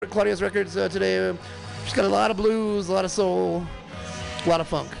Claudia's records today. She's got a lot of blues, a lot of soul, a lot of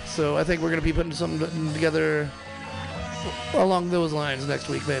funk. So I think we're going to be putting something together along those lines next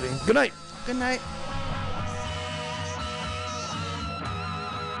week, maybe. Good night. Good night.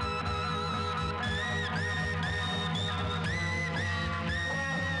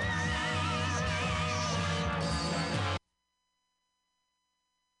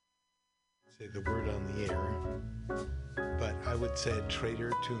 Say the word on the air, but I would say a traitor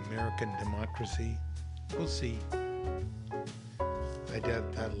to American democracy. We'll see. I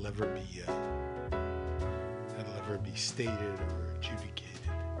doubt that'll ever be stated or adjudicated.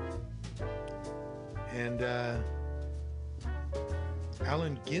 And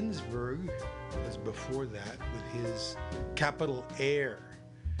Allen Ginsberg was before that with his Capital Air,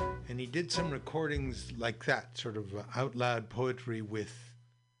 and he did some recordings like that, sort of out loud poetry with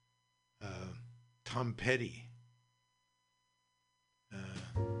Tom Petty. A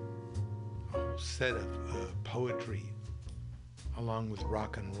whole set of poetry along with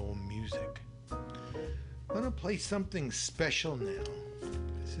rock and roll music. I'm going to play something special now.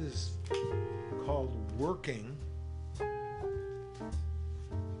 This is called Working.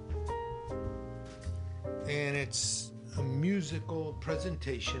 And it's a musical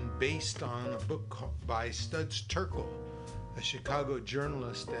presentation based on a book by Studs Terkel, a Chicago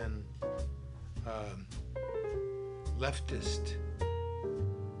journalist and leftist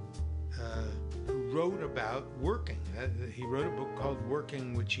who wrote about working. He wrote a book called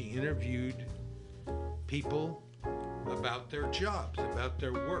Working, which he interviewed people about their jobs, about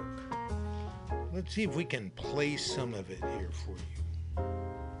their work. Let's see if we can play some of it here for you.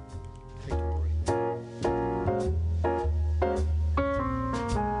 Take a break.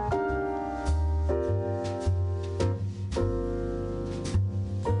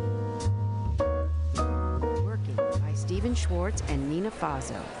 Working by Stephen Schwartz and Nina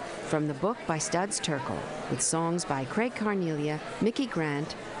Fazo. From the book by Studs Terkel, with songs by Craig Carnelia, Mickey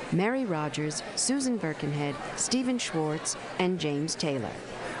Grant, Mary Rogers, Susan Birkenhead, Stephen Schwartz, and James Taylor.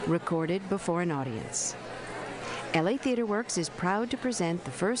 Recorded before an audience. LA Theatre Works is proud to present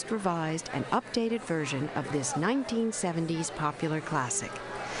the first revised and updated version of this 1970s popular classic.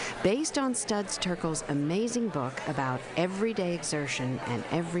 Based on Studs Terkel's amazing book about everyday exertion and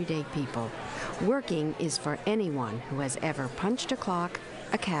everyday people, Working is for anyone who has ever punched a clock,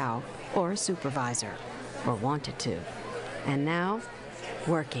 a cow, or a supervisor, or wanted to. And now,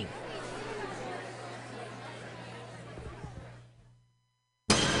 Working.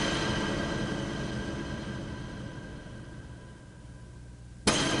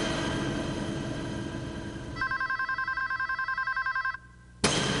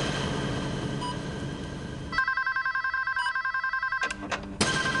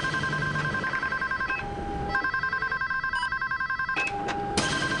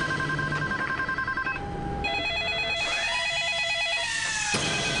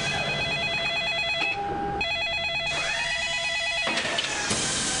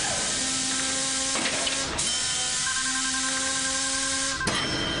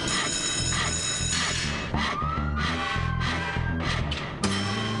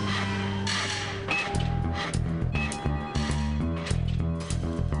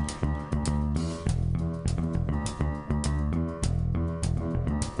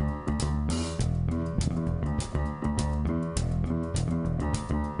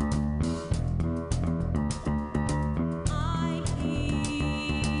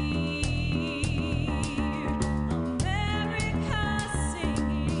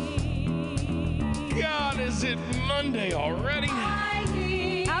 Is it Monday already?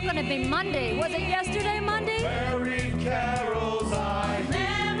 How can it be Monday? Was it yesterday Monday? Merry carols I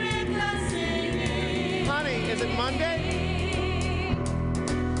America singing. Honey, is it Monday?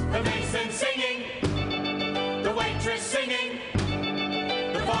 The mason singing, the waitress singing,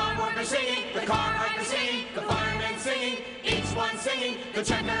 the farm worker singing, the car hiker singing, the fireman singing, each one singing, the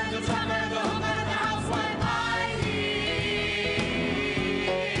checker, the trucker, the hooker, the housewife. I hear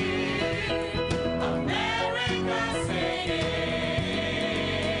America singing,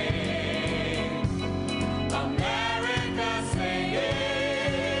 America singing.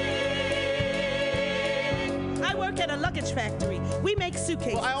 I work at a luggage factory. We make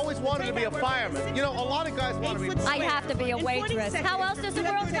suitcases. Well, I always wanted to be a fireman. You know, a lot of guys want to be. I have to be a waitress. How else does the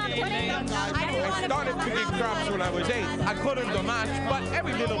world stop today? I started picking crops when I was 8. I couldn't do much, but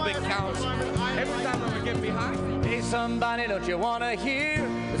every little bit counts. Every time I would get behind. Hey, somebody, don't you want to hear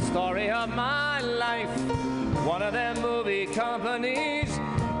the story of my life? One of them movie companies,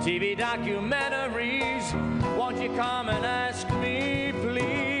 TV documentaries. Won't you come and ask me,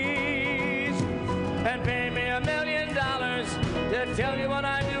 please? And pay me $1 million to tell you what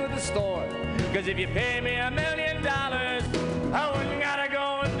I do store. 'Cause if you pay me $1 million, I wouldn't gotta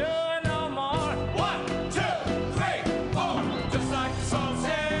go and do it no more. 1, 2, 3, 4. Just like the song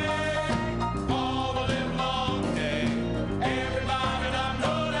said, all the live long day. Everybody done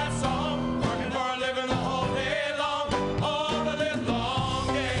know that song. Working for a living the whole day long, all the live long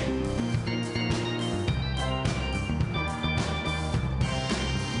day.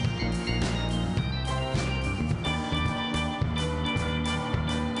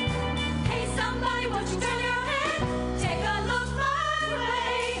 Hey, somebody, won't you turn your head? Take a look my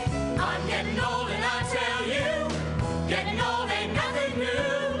way. I'm getting old and I tell you, getting old ain't nothing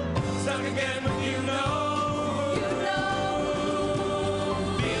new. Stuck again with you know. You know.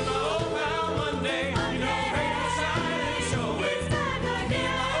 Being my old pal Monday. You know, great on the side and show it.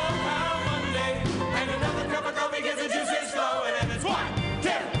 Being my old pal Monday. And another cup of coffee gets the juices flowing. And it's 1, 2,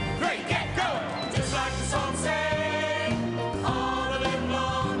 3, get going. Just like the song said, all the live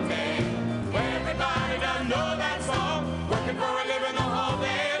long day. Everybody done know that song. Working for a living the whole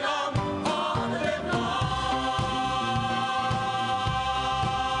day long. All the live long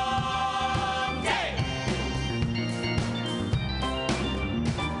day.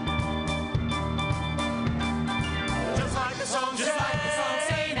 Just like the song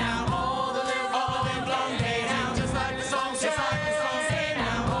say now. All the live long day now. Just like the song say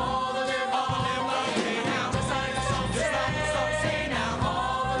now. All the live long day now. Just like the song say now.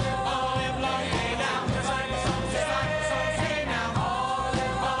 All the live long day now. Just like the song say now. All the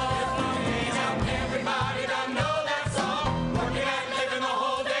live long day now. Everybody done know that song. Working and living the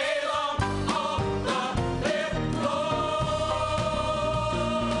whole day long. All the live long day.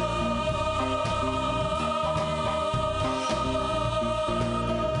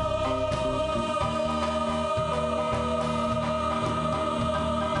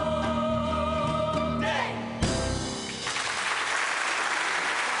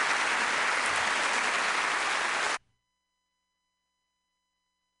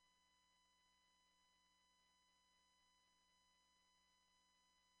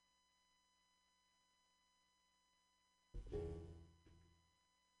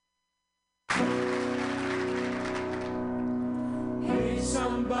 Hey,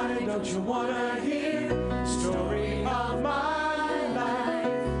 somebody, don't you wanna hear the story of my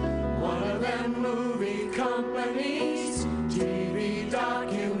life? One of them movie companies, TV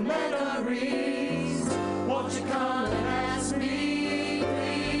documentaries. Won't you come and ask me,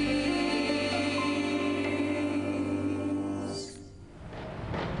 please?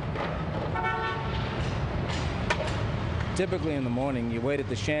 Typically in the morning, you wait at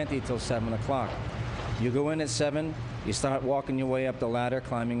the shanty till 7 o'clock. You go in at 7, you start walking your way up the ladder,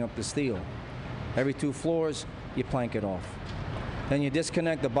 climbing up the steel. Every 2 floors, you plank it off. Then you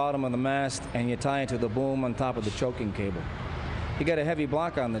disconnect the bottom of the mast and you tie it to the boom on top of the choking cable. You get a heavy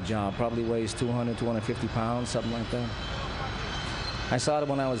block on the job, probably weighs 200, 250 pounds, something like that. I started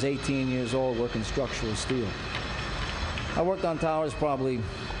when I was 18 years old working structural steel. I worked on towers probably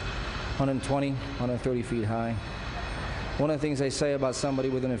 120, 130 feet high. One of the things they say about somebody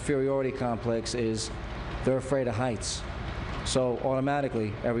with an inferiority complex is they're afraid of heights. So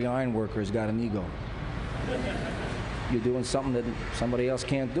automatically, every iron worker's got an ego. You're doing something that somebody else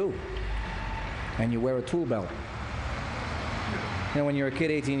can't do. And you wear a tool belt. You know, when you're a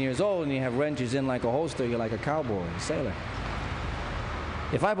kid 18 years old and you have wrenches in like a holster, you're like a cowboy, a sailor.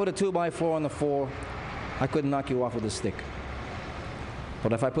 If I put a 2x4 on the floor, I couldn't knock you off with a stick.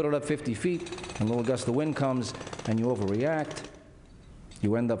 But if I put it up 50 feet and a little gust of wind comes and you overreact,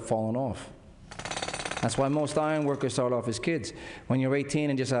 you end up falling off. That's why most iron workers start off as kids. When you're 18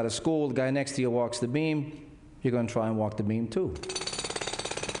 and just out of school, the guy next to you walks the beam, you're going to try and walk the beam too.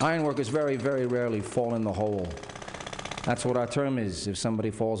 Iron workers very, very rarely fall in the hole. That's what our term is. If somebody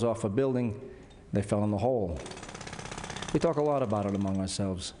falls off a building, they fell in the hole. We talk a lot about it among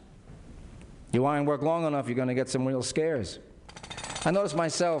ourselves. You iron work long enough, you're going to get some real scares. I notice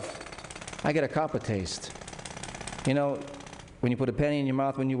myself, I get a copper taste. You know, when you put a penny in your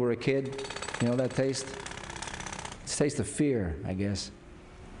mouth when you were a kid, you know that taste? It's a taste of fear, I guess.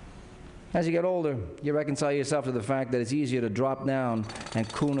 As you get older, you reconcile yourself to the fact that it's easier to drop down and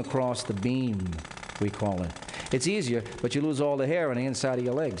coon across the beam, we call it. It's easier, but you lose all the hair on the inside of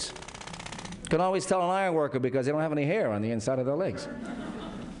your legs. You can always tell an iron worker because they don't have any hair on the inside of their legs.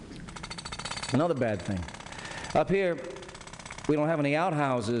 Another bad thing. Up here, we don't have any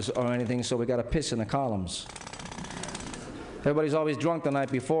outhouses or anything, so we got to piss in the columns. Everybody's always drunk the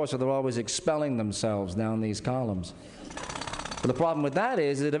night before, so they're always expelling themselves down these columns. But the problem with that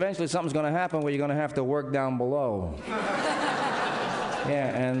is that eventually something's going to happen where you're going to have to work down below.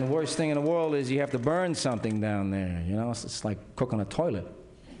 Yeah, and the worst thing in the world is you have to burn something down there, you know? It's like cooking a toilet.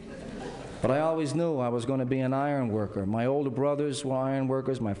 But I always knew I was going to be an iron worker. My older brothers were iron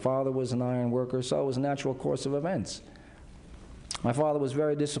workers. My father was an iron worker, so it was a natural course of events. My father was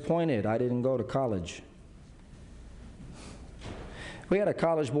very disappointed I didn't go to college. We had a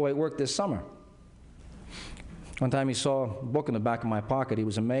college boy at work this summer. One time he saw a book in the back of my pocket. He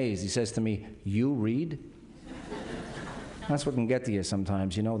was amazed. He says to me, "You read?" That's what can get to you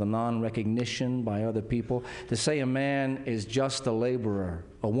sometimes, you know, the non-recognition by other people. To say a man is just a laborer,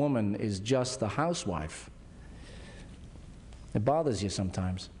 a woman is just a housewife, it bothers you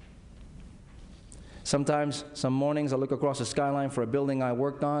sometimes. Sometimes, some mornings, I look across the skyline for a building I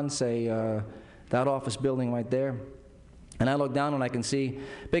worked on, say that office building right there, and I look down and I can see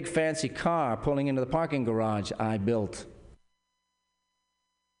a big fancy car pulling into the parking garage I built.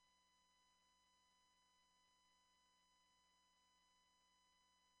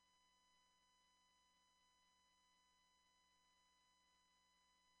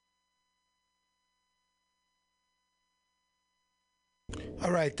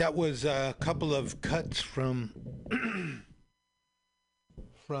 All right, that was a couple of cuts from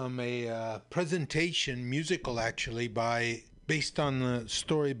a presentation, musical actually, based on the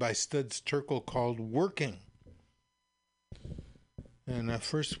story by Studs Terkel called "Working." And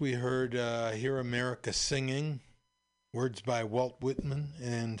first we heard "Hear America Singing," words by Walt Whitman,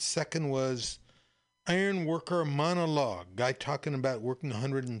 and second was "Iron Worker Monologue," guy talking about working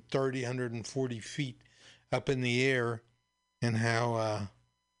 130, 140 feet up in the air, and how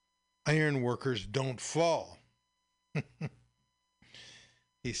iron workers don't fall.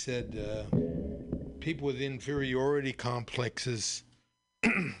 He said people with inferiority complexes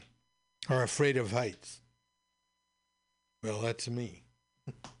are afraid of heights. Well, that's me.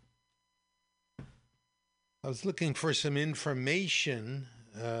 I was looking for some information,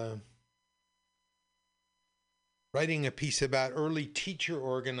 writing a piece about early teacher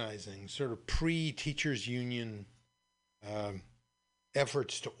organizing, sort of pre-teachers union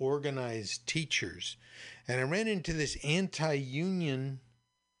efforts to organize teachers, and I ran into this anti-union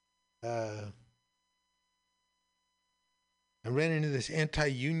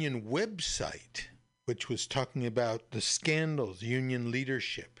website, which was talking about the scandals, union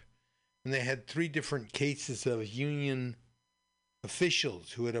leadership, and they had 3 different cases of union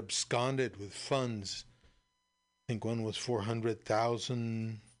officials who had absconded with funds. I think one was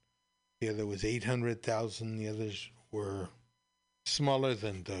 $400,000, the other was $800,000, the others were smaller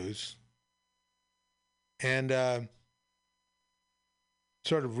than those, and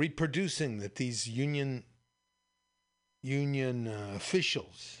sort of reproducing that these union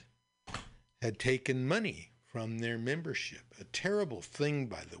officials had taken money from their membership. A terrible thing,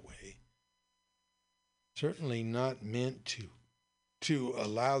 by the way. Certainly not meant to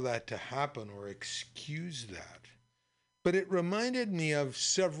allow that to happen or excuse that. But it reminded me of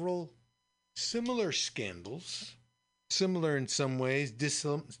several similar scandals, similar in some ways,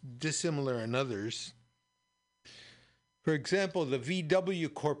 dissimilar in others. For example, the VW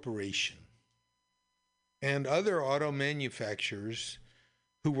Corporation and other auto manufacturers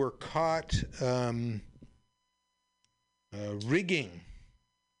who were caught rigging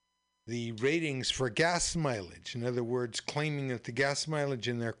the ratings for gas mileage. In other words, claiming that the gas mileage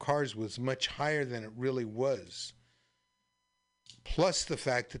in their cars was much higher than it really was. Plus the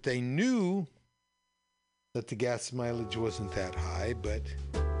fact that they knew that the gas mileage wasn't that high, but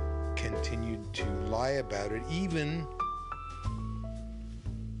continued to lie about it, even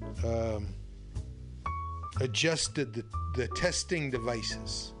adjusted the testing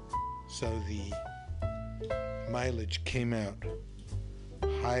devices so the mileage came out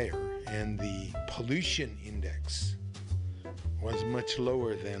higher and the pollution index was much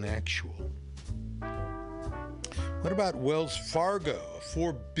lower than actual. What about Wells Fargo? A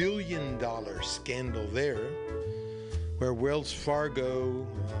 $4 billion scandal there, where Wells Fargo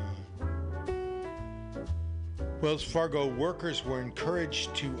workers were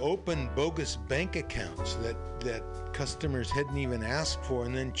encouraged to open bogus bank accounts that customers hadn't even asked for,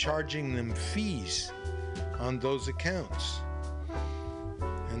 and then charging them fees on those accounts.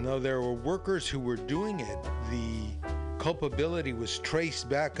 And though there were workers who were doing it, the culpability was traced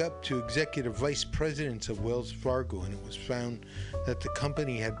back up to executive vice presidents of Wells Fargo, and it was found that the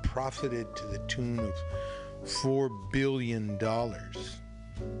company had profited to the tune of $4 billion.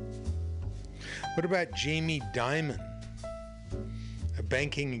 What about Jamie Dimon, a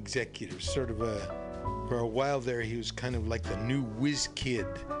banking executive, for a while there he was kind of like the new whiz kid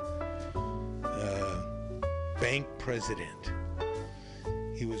bank president.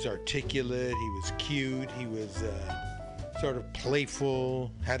 He was articulate, he was cute, he was sort of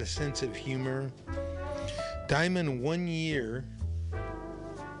playful, had a sense of humor. Dimon one year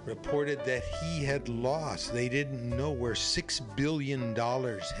reported that he had lost. They didn't know where $6 billion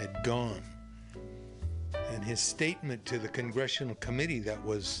had gone. And his statement to the congressional committee that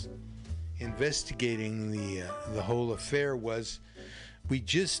was investigating the whole affair was, we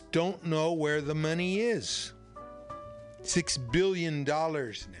just don't know where the money is. $6 billion now.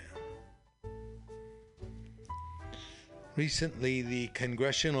 Recently, the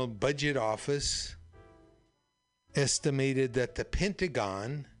Congressional Budget Office estimated that the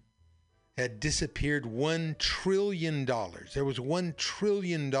Pentagon had disappeared $1 trillion. There was $1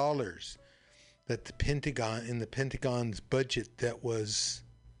 trillion that the Pentagon's budget that was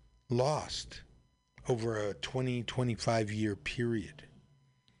lost over a 25 year period.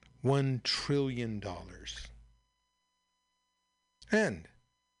 $1 trillion. And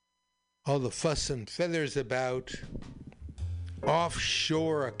all the fuss and feathers about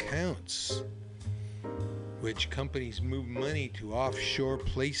offshore accounts, which companies move money to offshore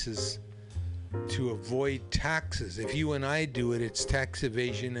places to avoid taxes. If you and I do it, it's tax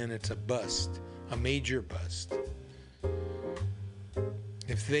evasion and it's a bust, a major bust.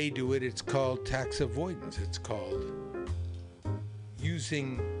 If they do it, it's called tax avoidance. It's called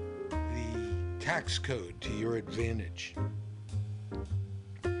using the tax code to your advantage.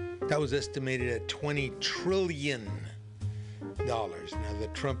 That was estimated at $20 trillion. Now, the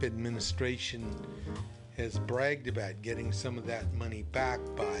Trump administration has bragged about getting some of that money back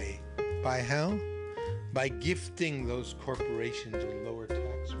by how? By gifting those corporations with lower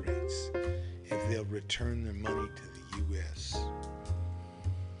tax rates if they'll return their money to the U.S.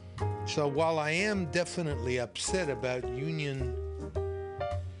 So while I am definitely upset about union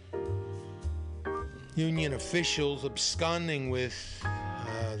officials absconding with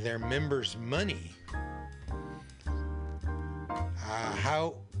their members' money,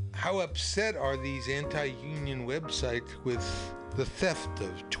 how upset are these anti-union websites with the theft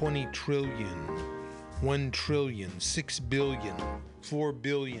of 20 trillion, 1 trillion, 6 billion, 4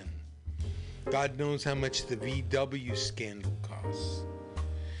 billion? God knows how much the VW scandal costs.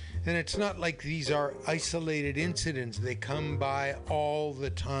 And it's not like these are isolated incidents. They come by all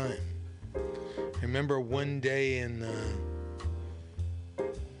the time. I remember one day in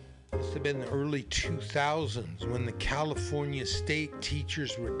must have been the early 2000s when the California State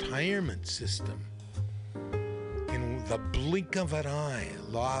Teachers Retirement System, in the blink of an eye,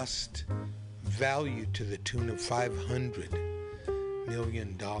 lost value to the tune of $500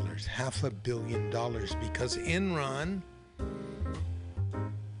 million, $500 million, because Enron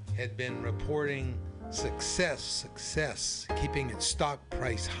had been reporting success, keeping its stock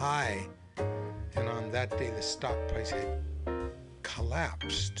price high, and on that day the stock price had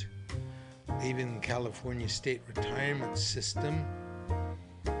collapsed. Even the California State Retirement System,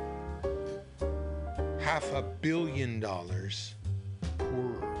 $500 million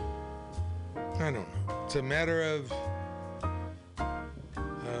poorer. I don't know. It's a matter of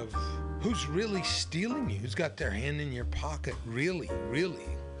who's really stealing you, who's got their hand in your pocket, really.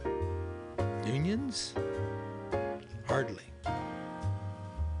 Unions? Hardly.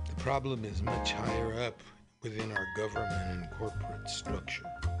 The problem is much higher up within our government and corporate structure.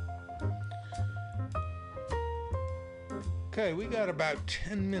 Okay, we got about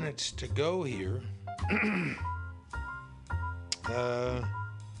 10 minutes to go here.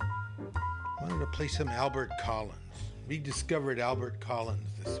 Wanted to play some Albert Collins. Rediscovered Albert Collins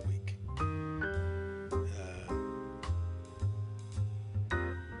this week.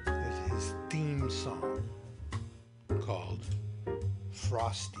 This is his theme song called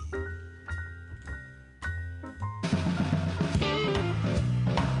Frosty.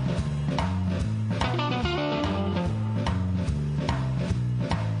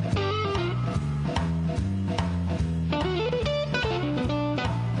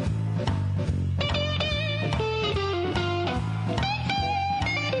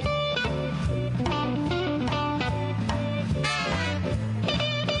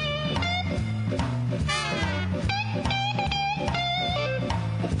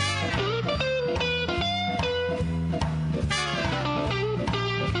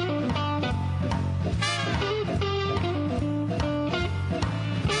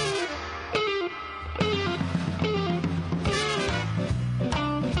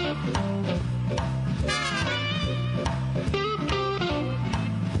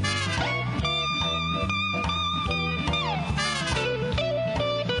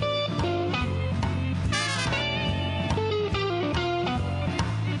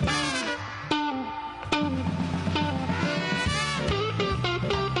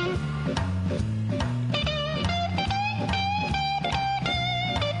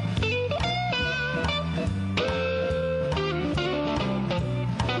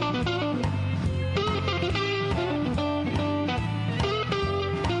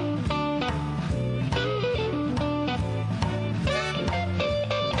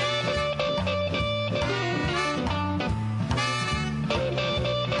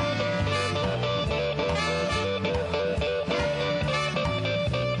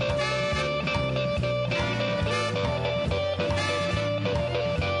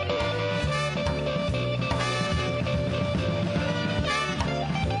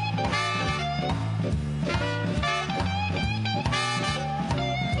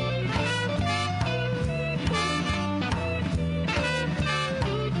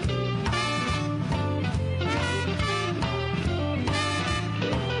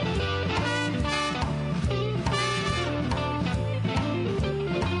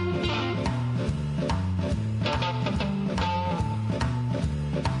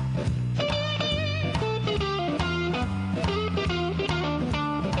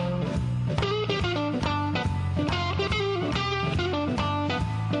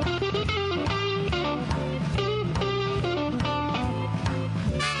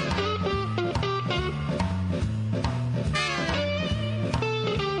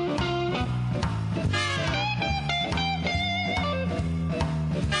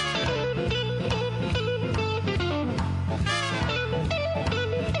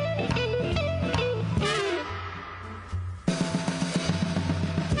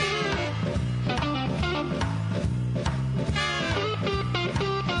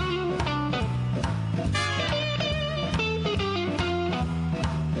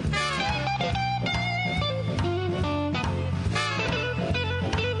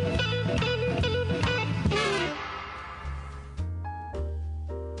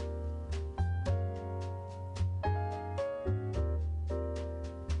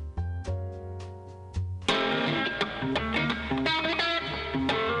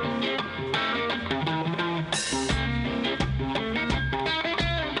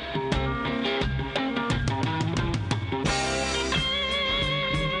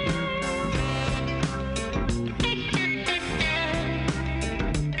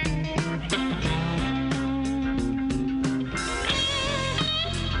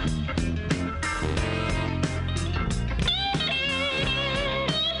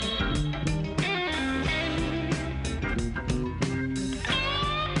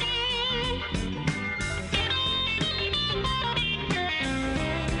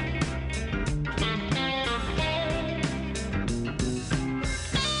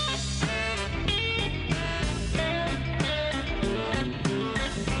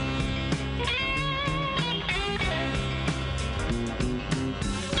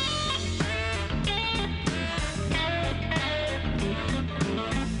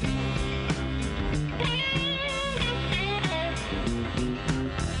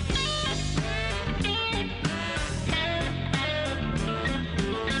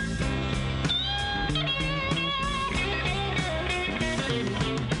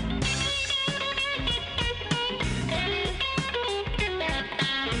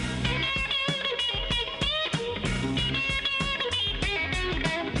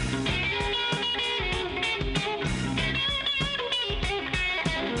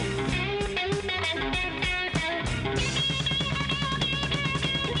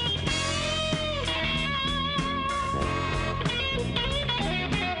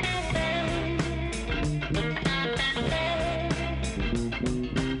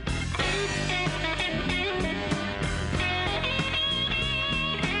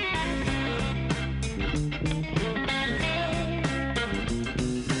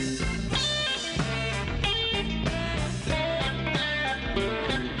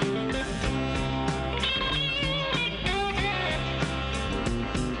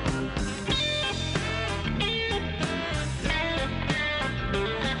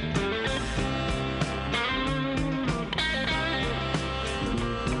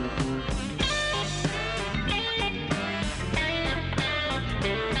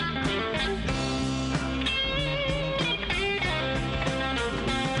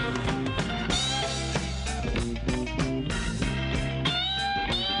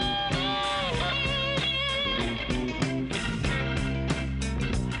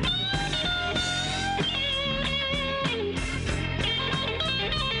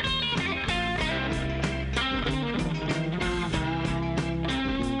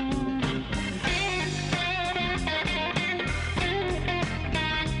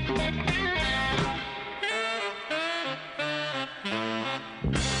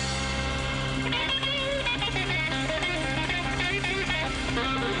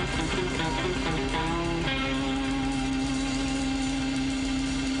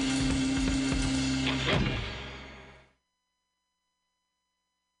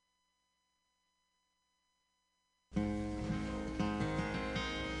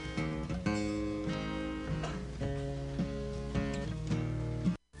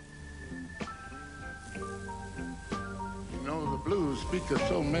 speak of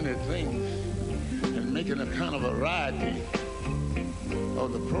so many things and making a kind of variety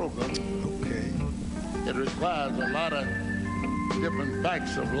of the program. Okay. It requires a lot of different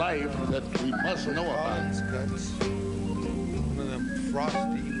facts of life that we must know about. Collins cuts. One of them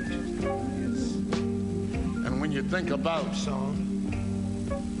Frosty, which is And when you think about song.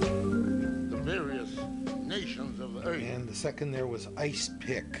 the various nations of the earth, And the second there was Ice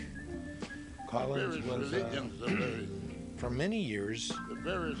Pick. Collins various was religions of the earth, for many years, the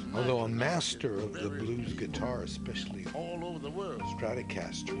various although a nationalities, master of the various blues people guitar, especially all over the world.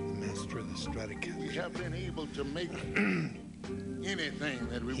 Stratocaster, the master of the We Stratocaster. have been able to make anything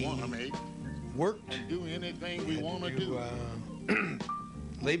that we want to make, Worked do anything we had want to do, do.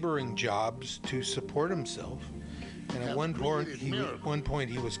 laboring jobs to support himself. And at Have one point, created miracles.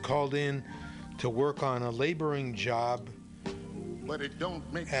 he was called in to work on a laboring job But it don't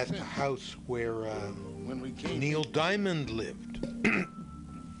make at sense the house where when we came. Neil Diamond lived. You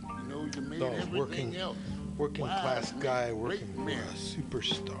know, you made So, everything else. working Wise class men, guy great working for men a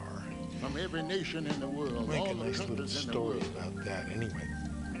superstar. from every nation in the world. Make all a the nice little countries in the story world. about that. Anyway,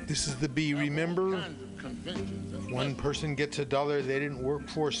 this is the B. Have all Remember, kinds of conventions and one person gets a dollar they didn't work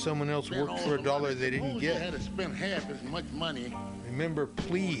for, someone else spend worked all for a the dollar money. they didn't Suppose you had get. to spend half as much money Remember,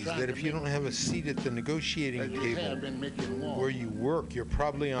 please, trying that to if you make- don't have a seat at the as negotiating you have table been making war. where you work, you're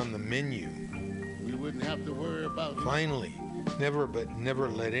probably on the menu. We wouldn't have to worry about it. Finally, never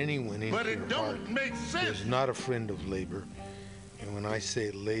let anyone into But it your heart don't make who sense. is not a friend of labor. And when I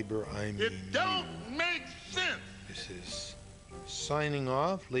say labor, I mean It don't make sense. this is signing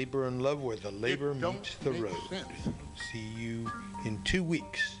off. Labor and Love, where the labor don't meets the make road. sense. See you in 2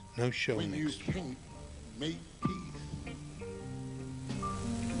 weeks. No show When you next week. can't make peace.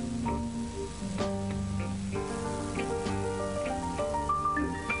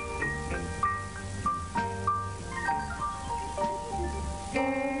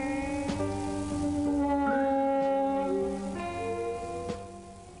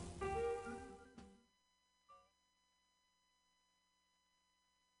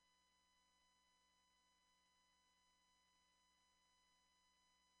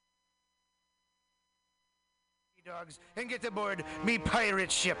 Dogs, and get aboard me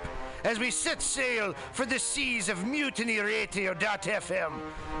pirate ship as we set sail for the seas of MutinyRadio.fm.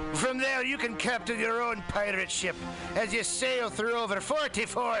 From there, you can captain your own pirate ship as you sail through over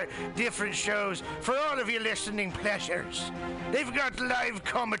 44 different shows for all of your listening pleasures. They've got live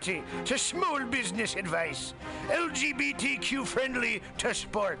comedy to small business advice, LGBTQ friendly to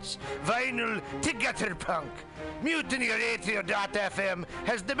sports, vinyl to gutter punk. MutinyRadio.fm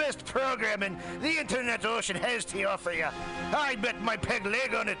has the best programming the internet ocean has to offer you. I bet my peg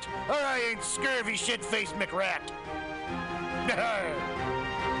leg on it, or I ain't scurvy shit-faced McRat.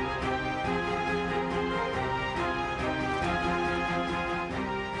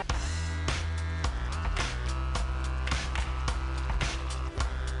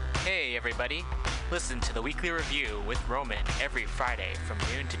 Hey everybody, listen to the Weekly Review with Roman every Friday from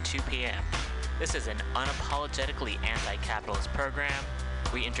noon to 2 p.m. This is an unapologetically anti-capitalist program.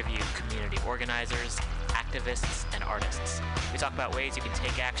 We interview community organizers, activists, and artists. We talk about ways you can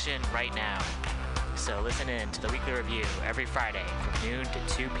take action right now. So listen in to the Weekly Review every Friday from noon to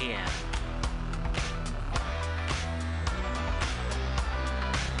 2 p.m.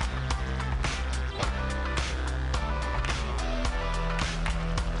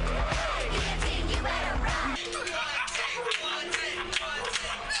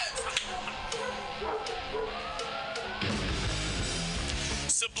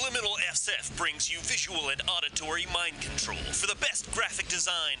 Subliminal SF brings you visual and auditory mind control. For the best graphic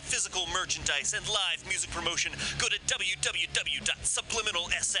design, physical merchandise, and live music promotion, go to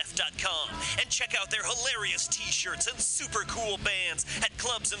www.subliminalsf.com and check out their hilarious t-shirts and super cool bands at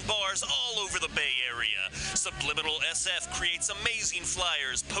clubs and bars all over the Bay Area. Subliminal SF creates amazing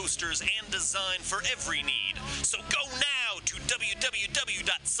flyers, posters, and design for every need. So go now to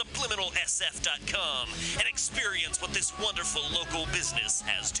www.subliminalsf.com and experience what this wonderful local business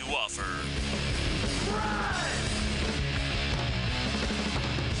has to offer.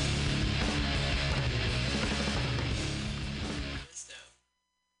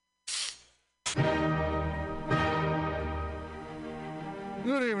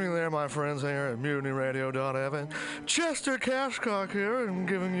 Good evening there, my friends here at MutinyRadio.fm. Chester Cashcock here, and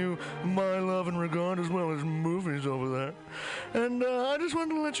giving you my love and regard as well as movies over there. And I just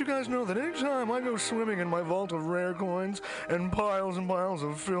wanted to let you guys know that anytime I go swimming in my vault of rare coins and piles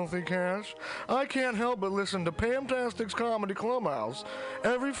of filthy cash, I can't help but listen to Pamtastic's Comedy Clubhouse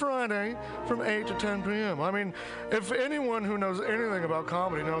every Friday from 8 to 10 p.m. I mean, if anyone who knows anything about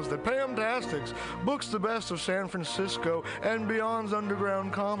comedy knows that Pamtastic's books the best of San Francisco and beyond's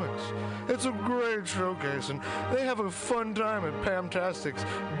underground comics. It's a great showcase, and they have a fun time at Pamtastic's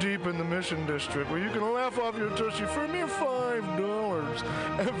deep in the Mission District, where you can laugh off your tushy for a mere $5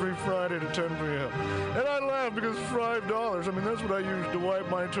 every Friday to 10 p.m. And I laugh because $5, I mean, that's what I use to wipe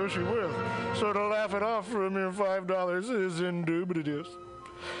my tushy with. So to laugh it off for a mere $5 is indubitious.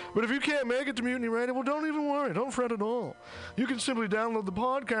 But if you can't make it to Mutiny Radio, well, don't even worry. Don't fret at all. You can simply download the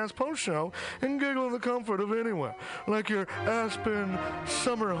podcast post-show and giggle in the comfort of anywhere, like your Aspen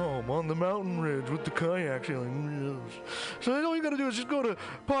summer home on the mountain ridge with the kayak feeling. So all you got to do is just go to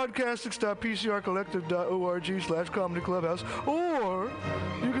podcastics.pcrcollective.org/comedy clubhouse, or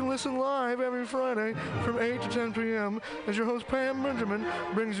you can listen live every Friday from 8 to 10 p.m. as your host, Pam Benjamin,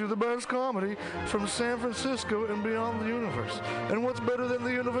 brings you the best comedy from San Francisco and beyond the universe. And what's better than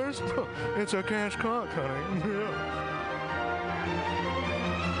the universe? It's a cash cock, honey. Yeah.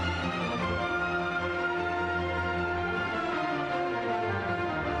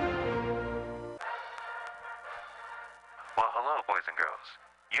 Well, hello, boys and girls.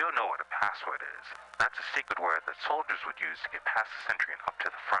 You know what a password is. That's a secret word that soldiers would use to get past the sentry and up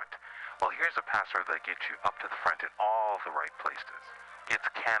to the front. Well, here's a password that gets you up to the front in all the right places. It's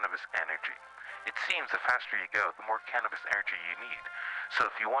cannabis energy. It seems the faster you go, the more cannabis energy you need. So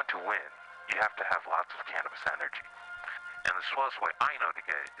if you want to win, you have to have lots of cannabis energy. And the swellest way I know to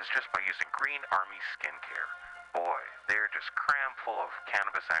get it is just by using Green Army Skincare. Boy, they're just crammed full of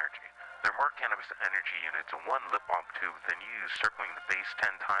cannabis energy. There are more cannabis energy units in one lip balm tube than you use circling the base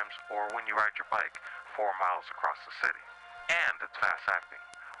 10 times or when you ride your bike 4 miles across the city. And it's fast acting.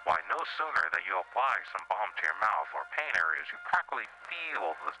 Why, no sooner than you apply some balm to your mouth or pain areas, you practically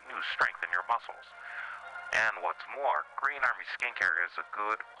feel the new strength in your muscles. And what's more, Green Army Skincare is a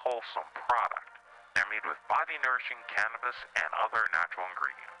good, wholesome product. They're made with body-nourishing cannabis and other natural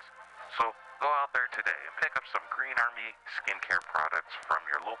ingredients. So go out there today and pick up some Green Army Skincare products from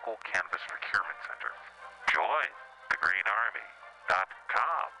your local cannabis procurement center. Join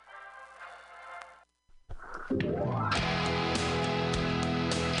thegreenarmy.com.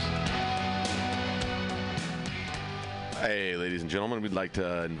 Hey, ladies and gentlemen, we'd like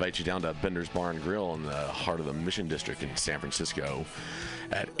to invite you down to Bender's Bar and Grill in the heart of the Mission District in San Francisco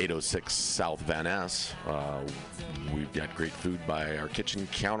at 806 South Van Ness. We've got great food by our kitchen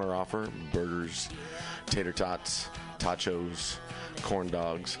counter offer, burgers, tater tots, tachos, corn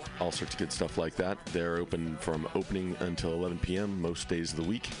dogs, all sorts of good stuff like that. They're open from opening until 11 p.m. most days of the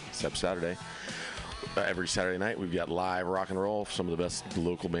week, except Saturday. Every Saturday night, we've got live rock and roll, some of the best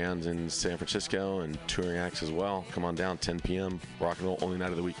local bands in San Francisco and touring acts as well. Come on down, 10 p.m., rock and roll, only night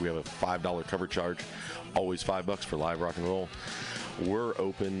of the week. We have a $5 cover charge, always $5 for live rock and roll. We're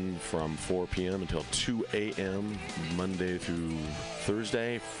open from 4 p.m. until 2 a.m., Monday through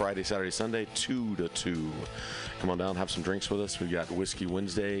Thursday, Friday, Saturday, Sunday, 2 to 2. Come on down, have some drinks with us. We've got Whiskey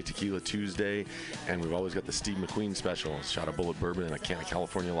Wednesday, Tequila Tuesday, and we've always got the Steve McQueen special, shot of Bullet Bourbon and a can of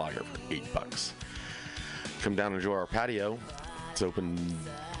California Lager for $8. Come down and enjoy our patio. It's open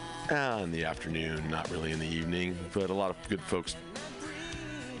in the afternoon, not really in the evening, but a lot of good folks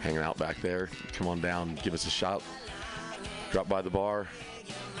hanging out back there. Come on down, give us a shout. Drop by the bar,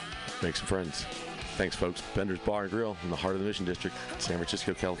 make some friends. Thanks, folks. Bender's Bar and Grill in the heart of the Mission District, San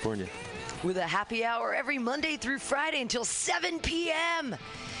Francisco, California. With a happy hour every Monday through Friday until 7 p.m.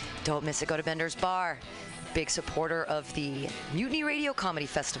 Don't miss it. Go to Bender's Bar. Big supporter of the Mutiny Radio Comedy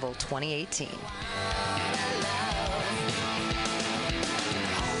Festival 2018.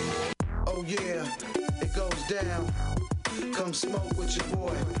 Oh yeah, it goes down. Come smoke with your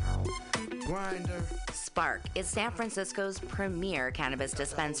boy. Grinder. Spark is San Francisco's premier cannabis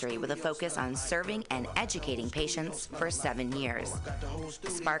dispensary with a focus on serving and educating patients for 7 years.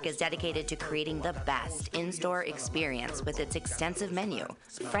 Spark is dedicated to creating the best in-store experience with its extensive menu,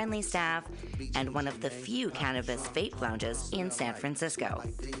 friendly staff, and one of the few cannabis vape lounges in San Francisco.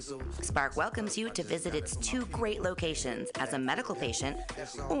 Spark welcomes you to visit its 2 great locations as a medical patient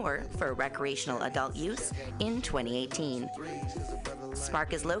or for recreational adult use in 2018.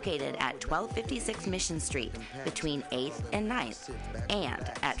 Spark is located at 1256 Mission Street between 8th and 9th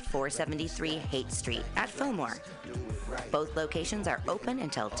and at 473 Haight Street at Fillmore. Both locations are open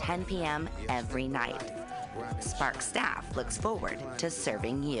until 10 p.m. every night. Spark staff looks forward to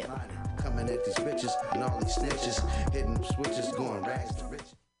serving you. Coming at these bitches and all these snitches, hitting switches, going rags to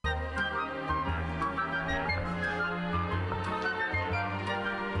riches.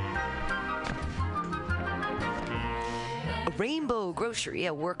 Rainbow Grocery,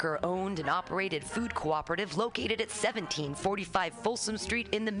 a worker-owned and operated food cooperative located at 1745 Folsom Street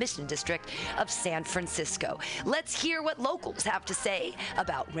in the Mission District of San Francisco. Let's hear what locals have to say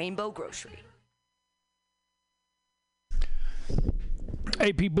about Rainbow Grocery.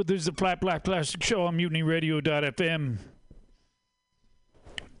 Hey people, this is the Flat Black Plastic Show on MutinyRadio.fm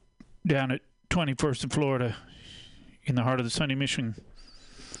down at 21st in Florida in the heart of the sunny Mission.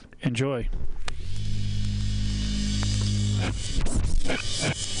 Enjoy.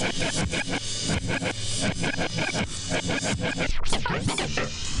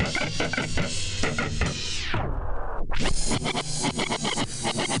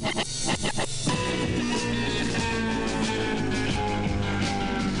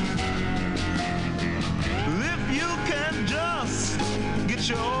 If you can just get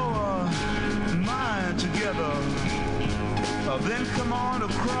your mind together, then come on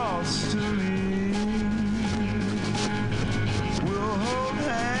across to me. We'll hold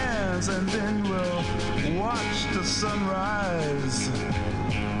hands and then we'll watch the sunrise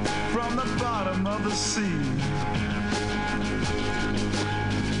from the bottom of the sea.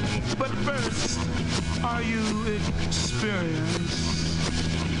 But first, are you experienced?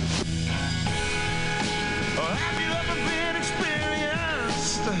 Or have you ever been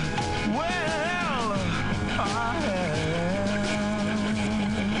experienced? Well, I have.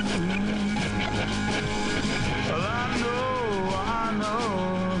 Well, I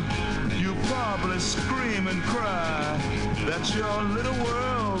know, you probably scream and cry that your little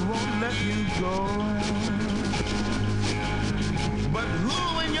world won't let you go. But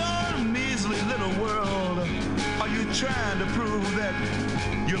who in your measly little world are you trying to prove that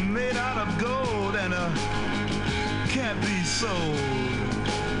you're made out of gold and can't be sold?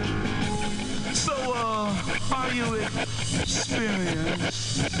 So, are you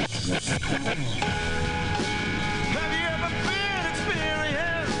experienced? Have you ever been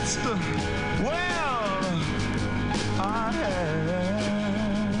experienced? Well, I have.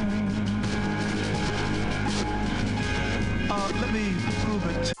 Let me prove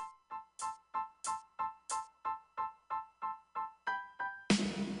it.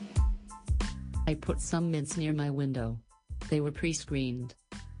 I put some mints near my window. They were pre-screened.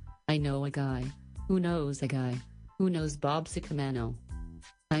 I know a guy. Who knows a guy? Who knows Bob Sicamano?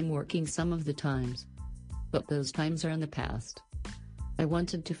 I'm working some of the times. But those times are in the past. I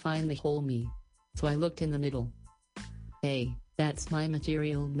wanted to find the whole me. So I looked in the middle. Hey, that's my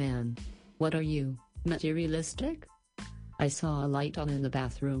material man. What are you, materialistic? I saw a light on in the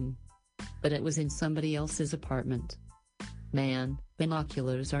bathroom. But it was in somebody else's apartment. Man,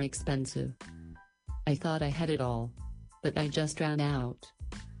 binoculars are expensive. I thought I had it all. But I just ran out.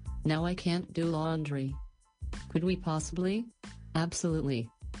 Now I can't do laundry. Could we possibly? Absolutely.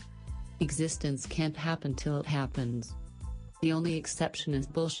 Existence can't happen till it happens. The only exception is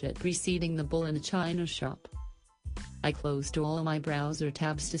bullshit preceding the bull in a china shop. I closed all my browser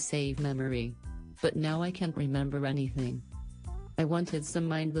tabs to save memory. But now I can't remember anything. I wanted some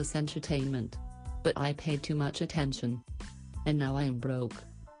mindless entertainment. But I paid too much attention. And now I am broke.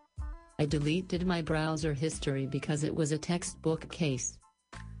 I deleted my browser history because it was a textbook case.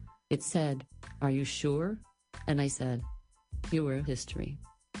 It said, "Are you sure?" And I said, "Pure history."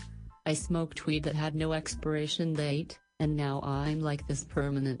 I smoked weed that had no expiration date, and now I'm like this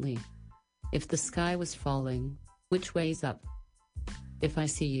permanently. If the sky was falling, which way's up? If I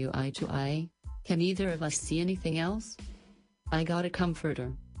see you eye to eye, can either of us see anything else? I got a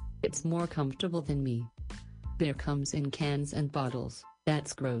comforter. It's more comfortable than me. Beer comes in cans and bottles,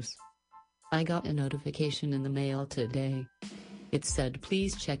 that's gross. I got a notification in the mail today. It said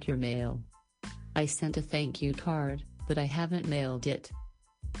please check your mail. I sent a thank you card, but I haven't mailed it.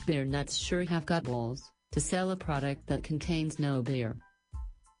 Beer nuts sure have got balls to sell a product that contains no beer.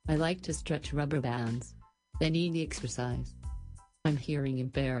 I like to stretch rubber bands. They need exercise. I'm hearing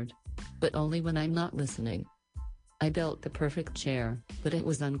impaired. But only when I'm not listening. I built the perfect chair, but it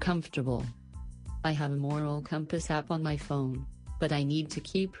was uncomfortable. I have a moral compass app on my phone, but I need to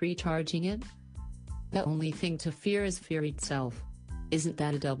keep recharging it. The only thing to fear is fear itself. Isn't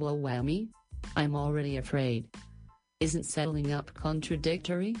that a double whammy? I'm already afraid. Isn't settling up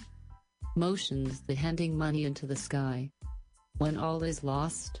contradictory? Motion's the handing money into the sky. When all is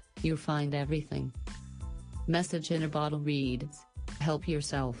lost, you find everything. Message in a bottle reads, "Help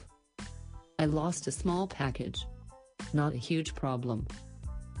yourself." I lost a small package. Not a huge problem.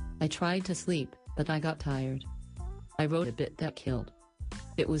 I tried to sleep, but I got tired. I wrote a bit that killed.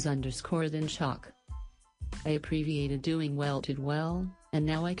 It was underscored in chalk. I abbreviated doing well did well, and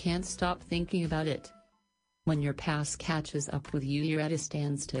now I can't stop thinking about it. When your past catches up with you, you're at a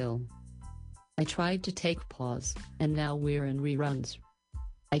standstill. I tried to take pause, and now we're in reruns.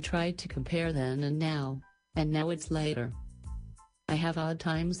 I tried to compare then and now it's later. I have odd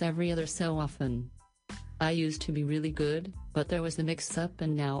times every other so often. I used to be really good, but there was a mix-up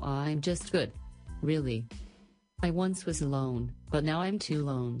and now I'm just good. Really. I once was alone, but now I'm two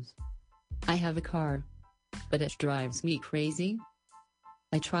lones. I have a car, but it drives me crazy.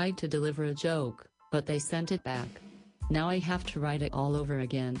 I tried to deliver a joke, but they sent it back. Now I have to write it all over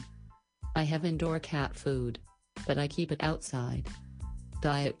again. I have indoor cat food, but I keep it outside.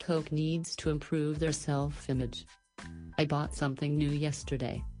 Diet Coke needs to improve their self-image. I bought something new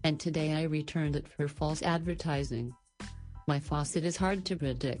yesterday, and today I returned it for false advertising. My faucet is hard to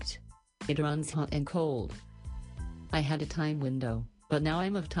predict. It runs hot and cold. I had a time window, but now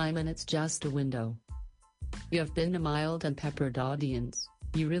I'm of time and it's just a window. You have been a mild and peppered audience.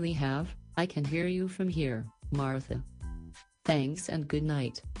 You really have. I can hear you from here, Martha. Thanks and good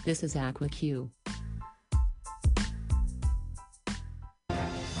night. This is Aqua Q.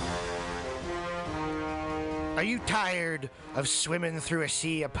 Are you tired of swimming through a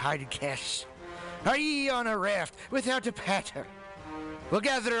sea of podcasts? Are ye on a raft without a paddle? Well,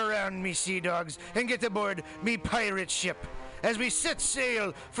 gather around me, sea dogs, and get aboard me pirate ship as we set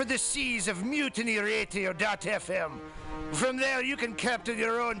sail for the seas of MutinyRadio.fm. From there, you can captain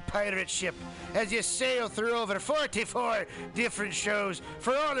your own pirate ship as you sail through over 44 different shows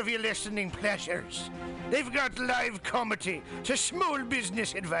for all of your listening pleasures. They've got live comedy to small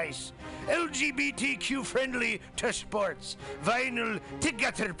business advice, LGBTQ friendly to sports, vinyl to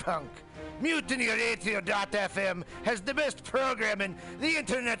gutter punk. MutinyRadio.fm has the best programming the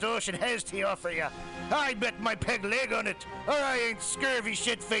internet ocean has to offer you. I bet my peg leg on it, or I ain't scurvy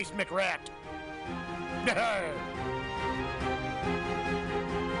shit-faced McRat.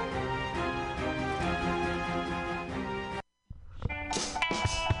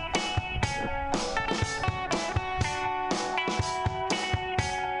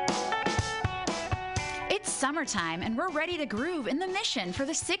 Summertime, and we're ready to groove in the Mission for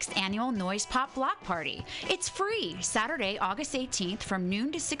the 6th annual Noise Pop Block Party. It's free Saturday, August 18th from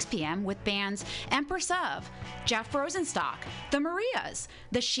noon to 6 p.m. with bands Empress of, Jeff Rosenstock, The Marias,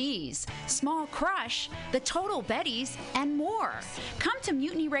 The She's, Small Crush, The Total Bettys, and more. Come to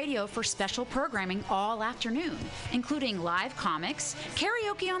Mutiny Radio for special programming all afternoon, including live comics,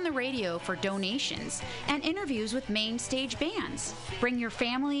 karaoke on the radio for donations, and interviews with main stage bands. Bring your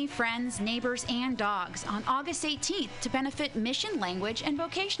family, friends, neighbors, and dogs on August 18th to benefit Mission Language and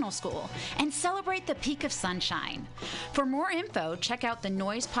Vocational School and celebrate the peak of sunshine. For more info, check out the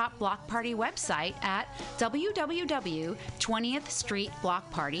Noise Pop Block Party website at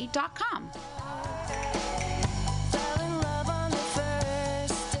www.20thstreetblockparty.com.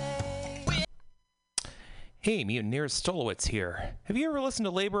 Hey, Mutineers, Stolowitz here. Have you ever listened to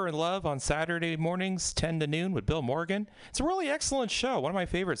Labor and Love on Saturday mornings, 10 to noon with Bill Morgan? It's a really excellent show, one of my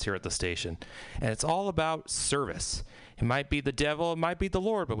favorites here at the station. And it's all about service. It might be the devil, it might be the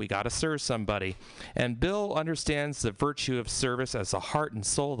Lord, but we got to serve somebody. And Bill understands the virtue of service as the heart and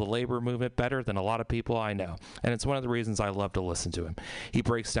soul of the labor movement better than a lot of people I know. And it's one of the reasons I love to listen to him. He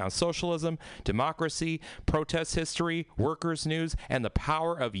breaks down socialism, democracy, protest history, workers' news, and the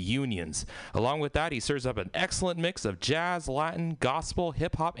power of unions. Along with that, he serves up an excellent mix of jazz, Latin, gospel,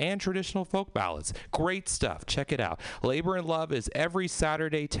 hip-hop, and traditional folk ballads. Great stuff. Check it out. Labor and Love is every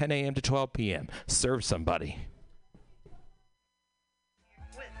Saturday, 10 a.m. to 12 p.m. Serve somebody.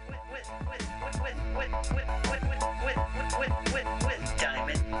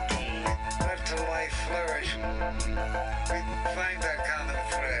 Diamond Dave. Let the life flourish. We find that common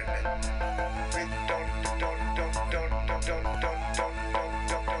thread. We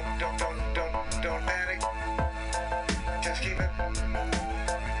don't panic. Just keep it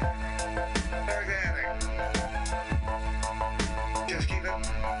organic. Just keep it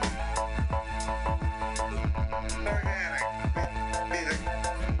organic. Be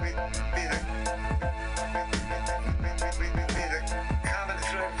the common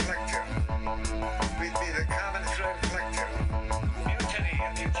thread collective. We'd be the common thread collective. Mutiny,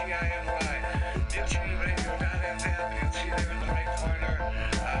 M-U-T-I-N-Y. MutinyRadio.fm. You'll see there in the right corner.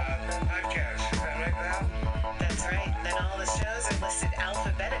 Podcast. Is that right, Val? That's right. Then all the shows are listed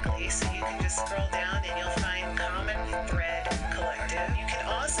alphabetically, so you can just scroll down and you'll find Common Thread Collective. You can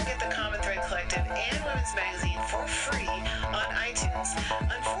also get the Common Thread Collective and Women's Magazine for free on iTunes.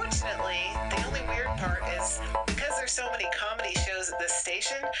 Unfortunately, the only weird part is because there's so many comedy shows at this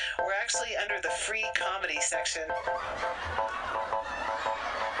station, we're actually under the free comedy section.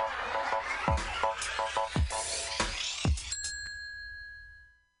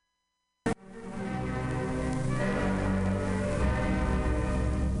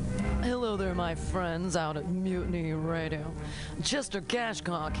 Hello Hello there, my friends out at Mutiny Radio. Chester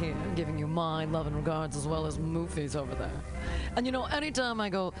Cashcock here, giving you my love and regards as well as Moofy's over there. And you know, anytime I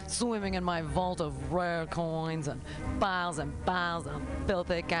go swimming in my vault of rare coins and piles of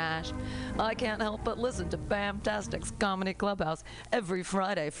filthy cash, I can't help but listen to Bamtastic's Comedy Clubhouse every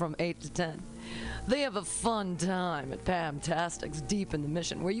Friday from 8 to 10. They have a fun time at Bamtastic's deep in the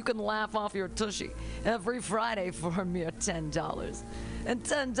Mission, where you can laugh off your tushy every Friday for a mere $10. And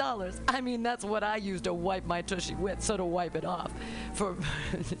 $10, I mean, that's what I use to wipe my tushy with, so to wipe it off. For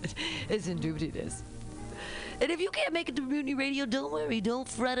it's indubitious. And if you can't make it to Mutiny Radio, don't worry, don't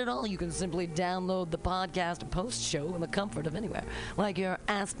fret at all. You can simply download the podcast and post-show in the comfort of anywhere, like your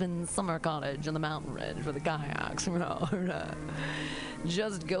Aspen summer cottage on the mountain ridge with the kayaks.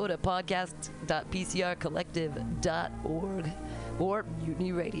 Just go to podcast.pcrcollective.org or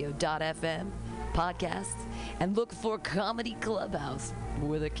mutinyradio.fm podcasts and look for Comedy Clubhouse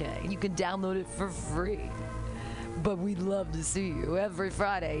with a K. You can download it for free. But we'd love to see you every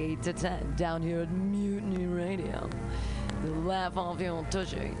Friday, 8 to 10, down here at Mutiny Radio. Laugh off your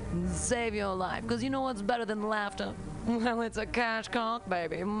tushy and save your life. Because you know what's better than laughter? Well, it's a cash cock,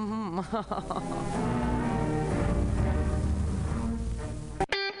 baby.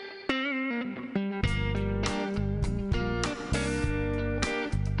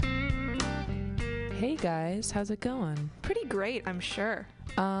 Hey guys, how's it going? Pretty great, I'm sure.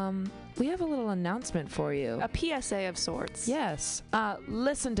 We have a little announcement for you. A PSA of sorts. Yes.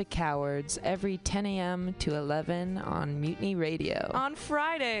 Listen to Cowards every 10 a.m. to 11 on Mutiny Radio. On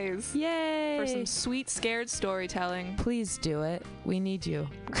Fridays. Yay! For some sweet, scared storytelling. Please do it. We need you.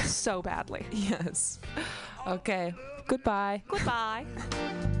 So badly. Yes. Okay. Goodbye. Goodbye.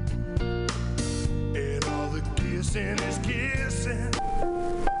 And all the kissing is kissing.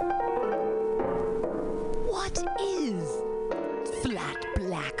 What is flat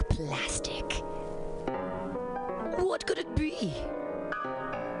black plastic? What could it be?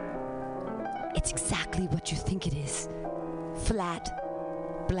 It's exactly what you think it is. Flat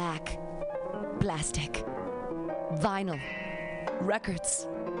black plastic. Vinyl. Records.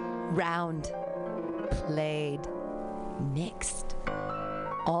 Round. Played. Mixed.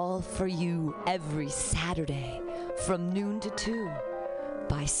 All for you every Saturday from noon to 2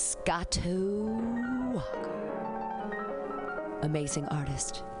 by Scotto Walker. Amazing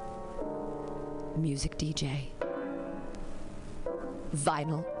artist, music DJ,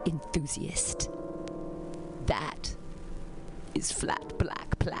 vinyl enthusiast. That is flat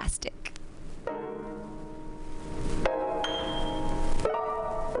black plastic.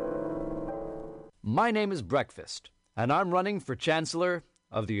 My name is Breakfast, and I'm running for Chancellor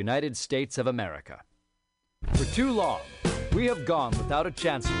of the United States of America. For too long, we have gone without a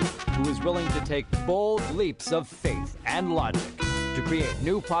chancellor who is willing to take bold leaps of faith and logic to create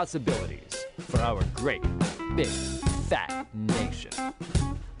new possibilities for our great, big, fat nation.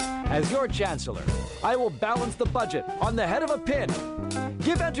 As your chancellor, I will balance the budget on the head of a pin,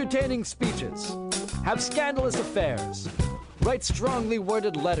 give entertaining speeches, have scandalous affairs, write strongly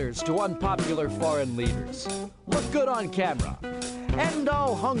worded letters to unpopular foreign leaders, look good on camera, end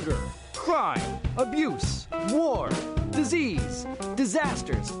all hunger, crime, abuse, war, disease,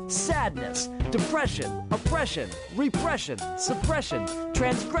 disasters, sadness, depression, oppression, repression, suppression,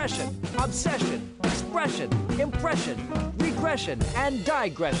 transgression, obsession, expression, impression, regression, and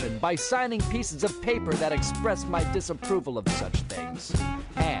digression by signing pieces of paper that express my disapproval of such things.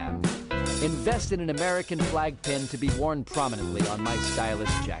 And invest in an American flag pin to be worn prominently on my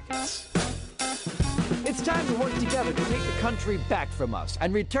stylish jackets. It's time to work together to take the country back from us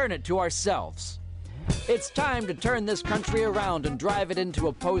and return it to ourselves. It's time to turn this country around and drive it into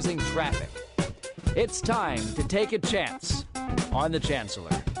opposing traffic. It's time to take a chance on the Chancellor.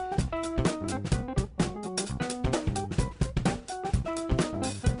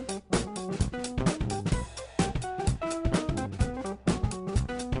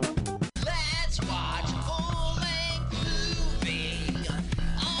 Let's watch a full-length movie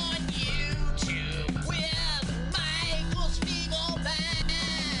on YouTube with Michael Spiegelman.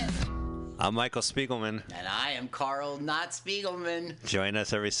 I'm Michael Spiegelman. And I am Carl Not Spiegelman. Join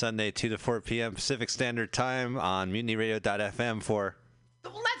us every Sunday, 2 to 4 p.m. Pacific Standard Time on MutinyRadio.fm for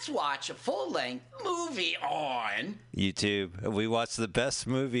Let's watch a full-length movie on YouTube. We watch the best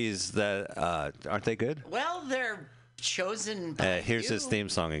movies that aren't they good? Well, they're chosen by Here's you. his theme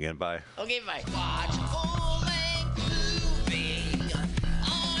song again. Bye. Okay, bye. Watch a full-length movie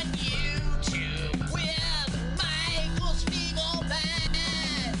on YouTube with Michael Spiegelman.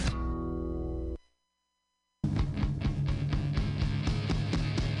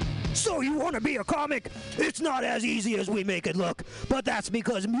 So you want to be a comic? It's not as easy as we make it look, but that's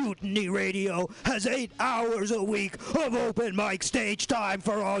because Mutiny Radio has 8 hours a week of open mic stage time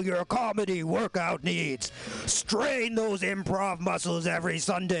for all your comedy workout needs. Strain those improv muscles every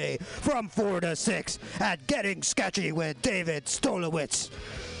Sunday from 4 to 6 at Getting Sketchy with David Stolowitz.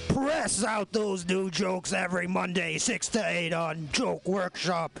 Press out those new jokes every Monday, 6 to 8 on Joke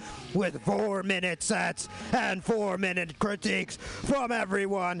Workshop with 4-minute sets and 4-minute critiques from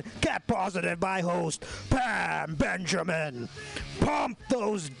everyone kept positive by host Pam Benjamin. Pump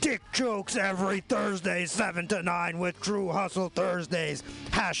those dick jokes every Thursday, 7 to 9 with True Hustle Thursdays.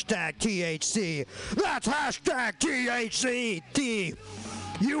 Hashtag THC. That's hashtag THC.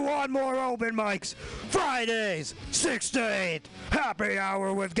 You want more open mics? Fridays, 6 to 8. Happy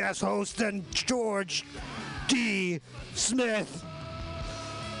hour with guest host and George D. Smith.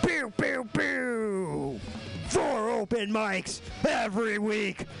 Pew, pew, pew. 4 open mics every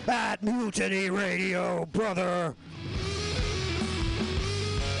week at Mutiny Radio, brother.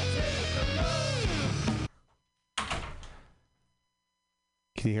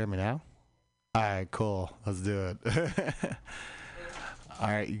 Can you hear me now? All right, cool. Let's do it. All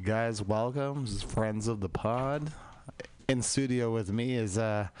right, you guys, welcome. This is Friends of the Pod. In studio with me is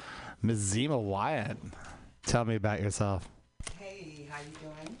Ms. Zima Wyatt. Tell me about yourself. Hey, how you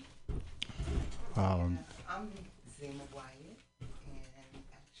doing? I'm Zima Wyatt, and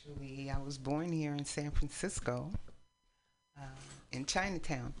actually I was born here in San Francisco, in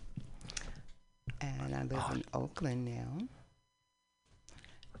Chinatown, and I live in Oakland now.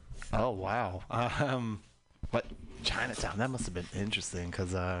 Oh, wow. What? Chinatown, that must have been interesting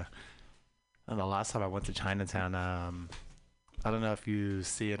because the last time I went to Chinatown, I don't know if you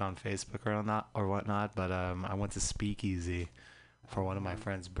see it on Facebook or not or whatnot, but I went to Speakeasy for one of my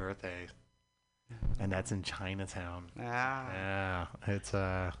friend's birthday, and that's in Chinatown. Yeah, it's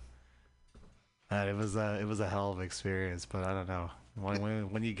it was a hell of an experience, but I don't know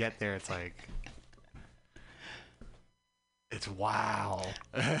when you get there, it's like. It's wow.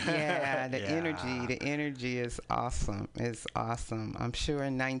 Yeah, the energy is awesome. It's awesome. I'm sure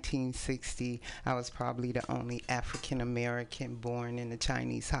in 1960, I was probably the only African American born in a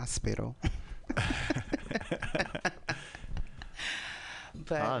Chinese hospital.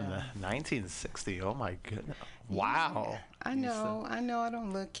 But 1960. Oh my goodness. Wow. Yeah, I know. I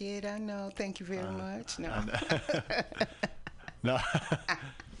don't look it. I know. Thank you very much. No. No.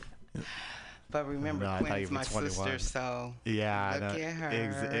 But remember, Quinn's my sister, so yeah, look at her.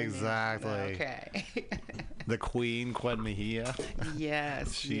 Exactly. Okay. The Queen, Quinn Mejia.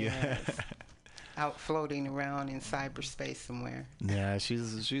 Yes. Yes. Out floating around in cyberspace somewhere. Yeah,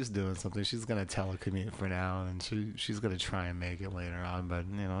 she's doing something. She's gonna telecommute for now, and she's gonna try and make it later on. But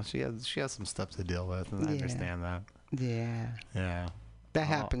she has some stuff to deal with, and I understand that. Yeah. Yeah. That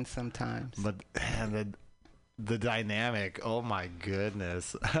happens sometimes. But the dynamic, oh my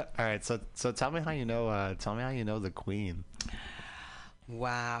goodness. All right, so tell me how you know the Queen.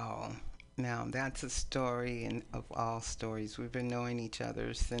 Wow. Now that's a story, and of all stories, we've been knowing each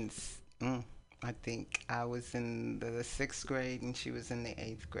other since I think I was in the 6th grade and she was in the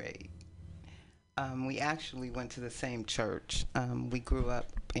 8th grade. We actually went to the same church. We grew up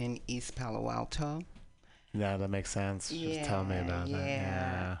in East Palo Alto. Yeah, that makes sense. Just tell me about that.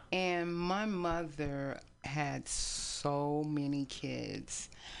 Yeah. And my mother had so many kids,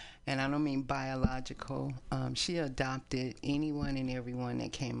 and I don't mean biological. She adopted anyone and everyone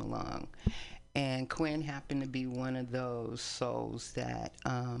that came along, and Quinn happened to be one of those souls that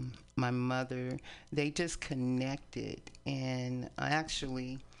my mother, they just connected. And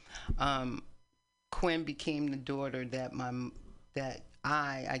actually Quinn became the daughter that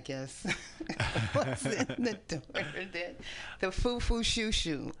I guess wasn't the daughter that the foo-foo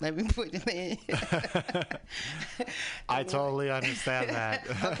shoo-shoo. Let me put it in. I totally understand that.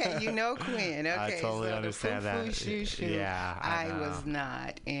 Okay, you know Quinn. Okay, I totally understand that. The foo-foo shoo-shoo. Yeah, I was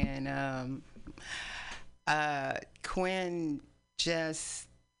not. And Quinn just,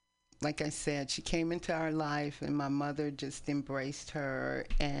 like I said, she came into our life, and my mother just embraced her,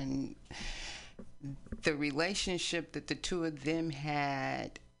 and the relationship that the two of them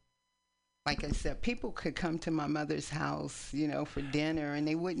had, like I said, people could come to my mother's house, for dinner, and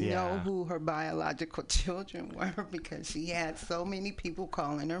they wouldn't know who her biological children were because she had so many people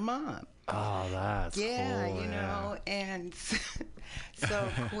calling her mom. Oh, that's cool. Yeah, and so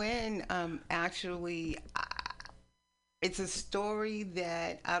Quinn actually, it's a story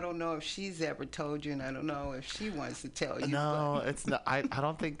that I don't know if she's ever told you, and I don't know if she wants to tell you. No, it's not. I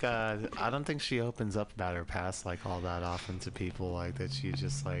don't think she opens up about her past like all that often to people like that she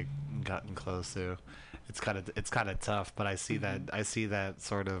just like gotten close to. it's kind of tough. But I see that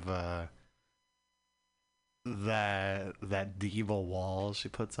sort of that diva wall she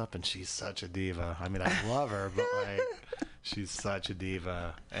puts up, and she's such a diva. I mean, I love her, but like, she's such a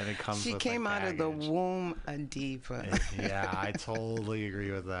diva, and it comes. She with, came like, out of the womb a diva. Yeah, I totally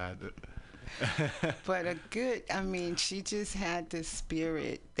agree with that. But she just had this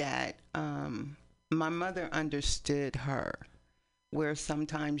spirit that my mother understood her, where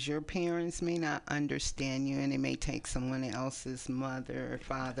sometimes your parents may not understand you, and it may take someone else's mother or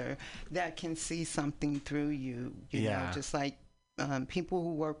father that can see something through you, you know, just like people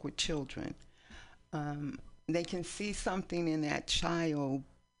who work with children. They can see something in that child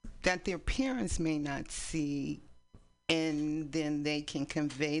that their parents may not see, and then they can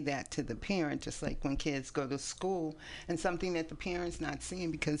convey that to the parent, just like when kids go to school and something that the parent's not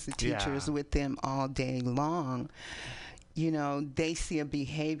seeing because the teacher is with them all day long. You know, they see a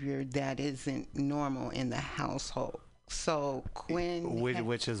behavior that isn't normal in the household. So Quinn,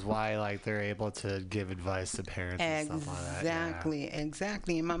 which is why like they're able to give advice to parents and stuff like that.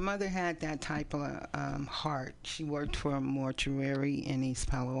 Exactly. And my mother had that type of heart. She worked for a mortuary in East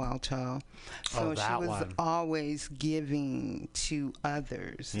Palo Alto, so she was always giving to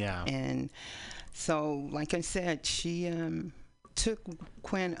others. Yeah. And so, like I said, she took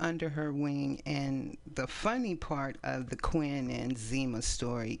Quinn under her wing, and the funny part of the Quinn and Zima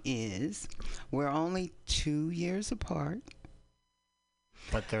story is we're only 2 years apart.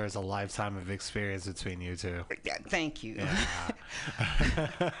 But there's a lifetime of experience between you two. Thank you. Yeah.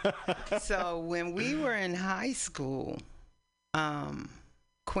 So when we were in high school,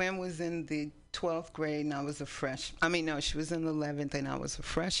 Quinn was in the 12th grade and I was a freshman. I mean, no, she was in the 11th and I was a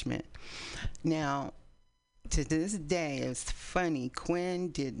freshman. Now, to this day, it's funny, Quinn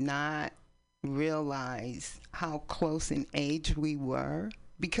did not realize how close in age we were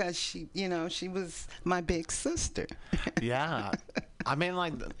because she was my big sister. Yeah. I mean,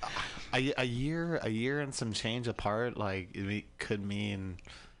 like, a year and some change apart, like, it could mean,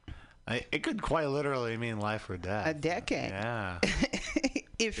 it could quite literally mean life or death. A decade. Yeah.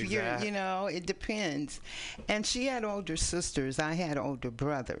 If you're, it depends. And she had older sisters. I had older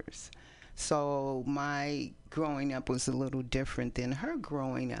brothers. So my growing up was a little different than her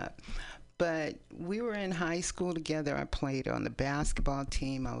growing up. But we were in high school together. I played on the basketball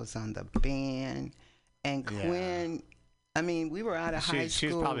team. I was on the band. And Quinn, I mean, we were out of high school.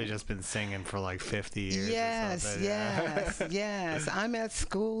 She's probably just been singing for like 50 years. Yes, yes. I'm at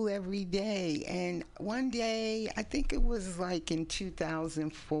school every day. And one day, I think it was like in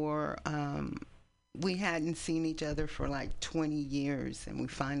 2004, we hadn't seen each other for like 20 years, and we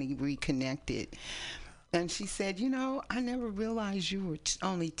finally reconnected. And she said, I never realized you were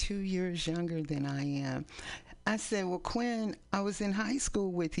only 2 years younger than I am. I said, well, Quinn, I was in high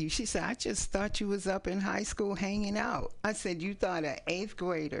school with you. She said, I just thought you was up in high school hanging out. I said, you thought an 8th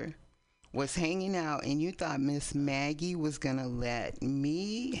grader was hanging out, and you thought Miss Maggie was going to let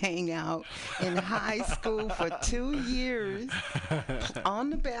me hang out in high school for 2 years on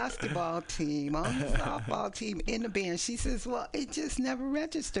the basketball team, on the softball team, in the band. She says, well, it just never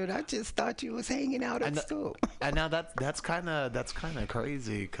registered. I just thought you was hanging out at school. And now that's kind of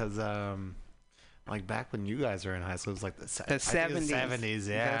crazy because like back when you guys were in high school, it was like the 70s,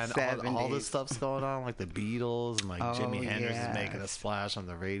 yeah, and all this stuff's going on, like the Beatles and like Jimi Hendrix is making a splash on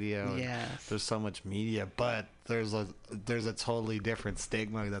the radio. Yeah, there's so much media, but there's a totally different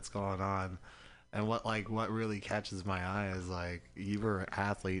stigma that's going on. And what really catches my eye is like you were an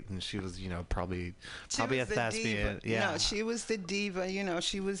athlete and she was probably a thespian. Yeah, no, she was the diva.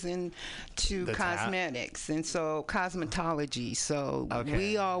 She was into cosmetics and so cosmetology. So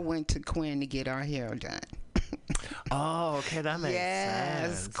we all went to Quinn to get our hair done. Oh, okay, that makes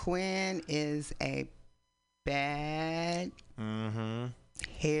sense. Yes, Quinn is a bad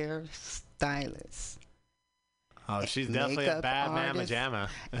hairstylist. Oh, she's definitely a bad mamma jamma.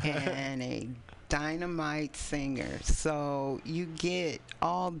 And a dynamite singer. So you get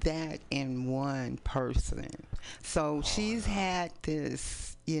all that in one person. So she's had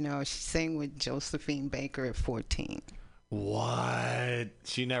this, she sang with Josephine Baker at 14. What?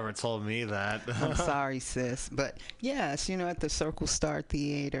 She never told me that. I'm sorry, sis. But yes, at the Circle Star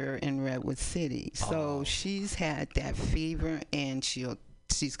Theater in Redwood City. So she's had that fever and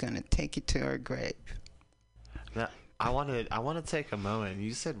she's going to take it to her grave. Now, I want to take a moment.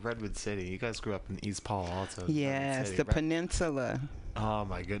 You said Redwood City. You guys grew up in East Palo Alto. Yes, the peninsula. Oh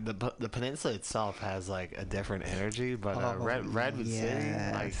my goodness, the peninsula itself has like a different energy, but Redwood City,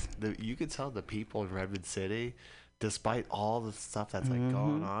 like you could tell the people in Redwood City, despite all the stuff that's like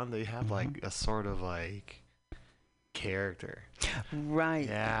going on, they have like a sort of like character. Right.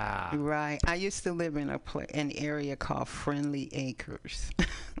 Yeah. Right. I used to live in an area called Friendly Acres.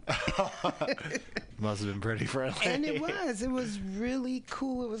 Must have been pretty friendly. And it was really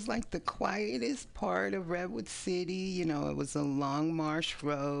cool. It was like the quietest part of Redwood City. You know, it was along Marsh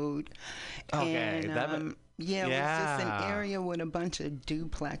Road. Okay. And, it was just an area with a bunch of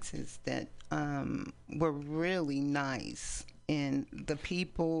duplexes that were really nice. And the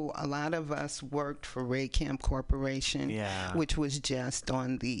people, a lot of us worked for Raycam Corporation, which was just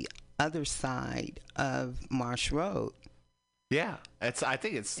on the other side of Marsh Road. Yeah, I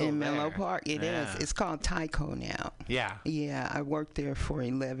think it's still in there. Menlo Park. It is. It's called Tyco now. Yeah. Yeah, I worked there for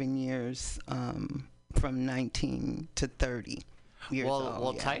 11 years, from 19 to 30 years old.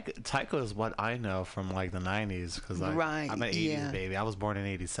 Well, Tyco is what I know from like the 90s because I'm an 80s baby. I was born in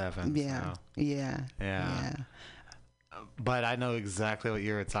 87. Yeah. So. Yeah. But I know exactly what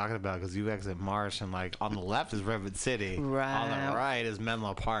you were talking about because you exit Marsh and like on the left is Redwood City. Right. On the right is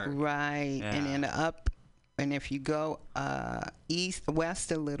Menlo Park. Right. Yeah. And then up. And if you go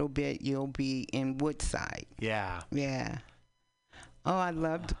west a little bit, you'll be in Woodside. Yeah. Yeah. Oh, I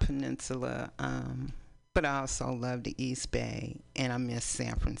love the peninsula, but I also love the East Bay, and I miss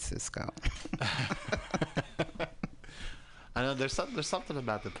San Francisco. I know there's something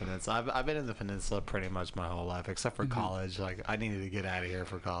about the peninsula. I've been in the peninsula pretty much my whole life, except for college. Like I needed to get out of here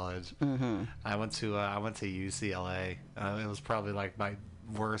for college. I went to UCLA. It was probably like my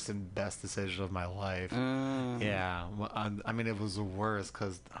worst and best decision of my life. Yeah, I mean it was the worst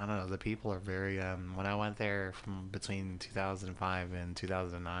because I don't know, the people are very when I went there from between 2005 and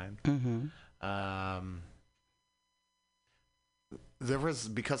 2009 there was,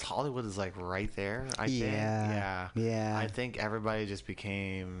 because Hollywood is like right there, I think. Yeah. I think everybody just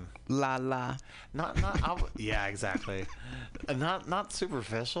became la not yeah, exactly. Not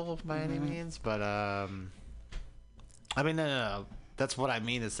superficial by any means, but I mean no. That's what I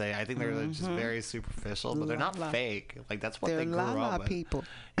mean to say. I think they're just very superficial, but they're not fake. Like that's what they grew up with. People.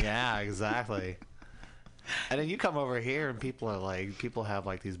 Yeah, exactly. And then you come over here and people have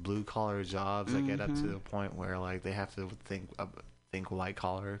like these blue collar jobs that get up to the point where like they have to think white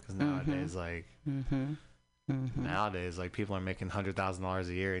collar because nowadays nowadays like people are making $100,000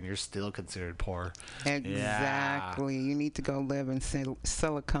 a year and you're still considered poor. Exactly. You need to go live in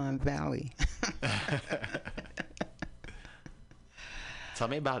Silicon Valley. Tell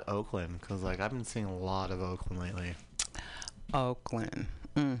me about Oakland, because like I've been seeing a lot of Oakland lately. Oakland.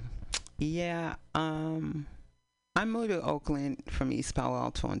 Yeah. I moved to Oakland from East Palo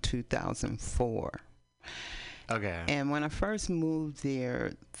Alto in 2004. Okay. And when I first moved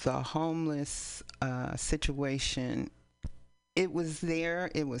there, the homeless situation, it was there,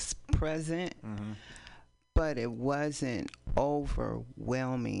 it was present, but it wasn't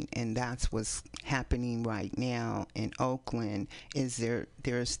overwhelming. And that's what's happening right now in Oakland. Is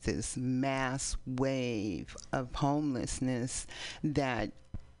there's this mass wave of homelessness that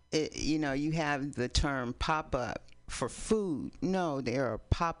you have the term pop-up for food. No, there are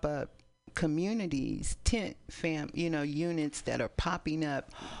pop-up communities, tent units that are popping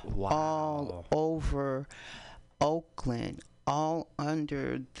up all over Oakland, all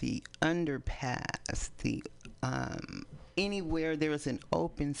under the underpass, anywhere there's an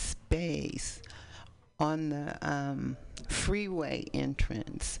open space on the freeway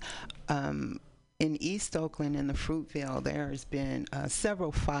entrance. In East Oakland, in the Fruitvale, there's been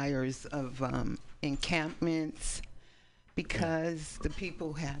several fires of encampments because the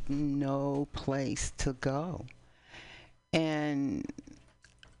people have no place to go. And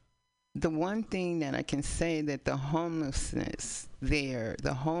the one thing that I can say that the homeless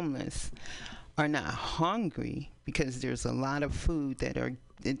are not hungry because there's a lot of food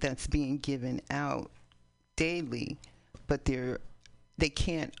that's being given out daily, but they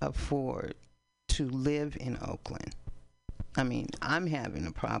can't afford to live in Oakland. I mean, I'm having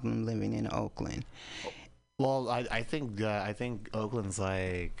a problem living in Oakland. Well, I think Oakland's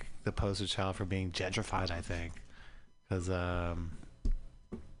like the poster child for being gentrified. I think because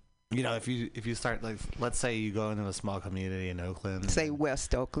if you start, like, let's say you go into a small community in Oakland, say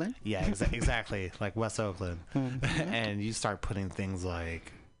West Oakland. Yeah, exactly, like West Oakland, and you start putting things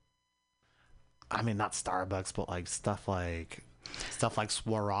like, I mean, not Starbucks, but like stuff like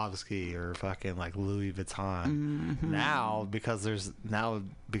Swarovski or fucking like Louis Vuitton. Now because it's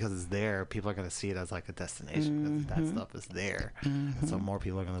there, people are gonna see it as like a destination because that stuff is there. So more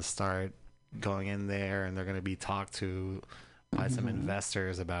people are gonna start going in there, and they're gonna be talked to by some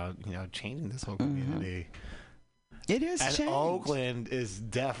investors about changing this whole community. It has changed. Oakland is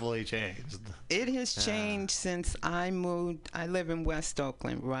definitely changed. It has changed since I moved. I live in West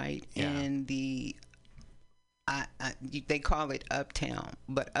Oakland, right? Yeah. And they call it Uptown,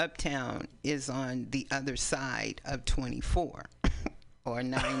 but Uptown is on the other side of 24 or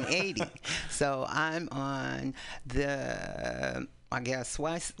 980. So I'm on the, I guess,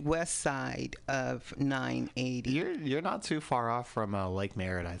 west side of 980. You're not too far off from Lake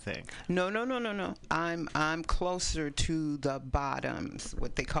Merritt, I think. No. I'm closer to the bottoms,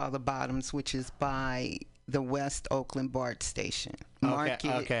 what they call the bottoms, which is by the West Oakland BART station.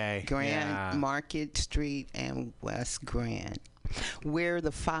 Market, Grand, Market Street, and West Grand. Where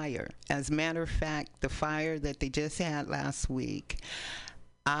the fire, as a matter of fact, the fire that they just had last week,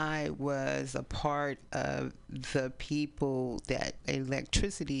 I was a part of the people that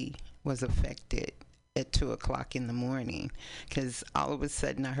electricity was affected at 2 o'clock in the morning, because all of a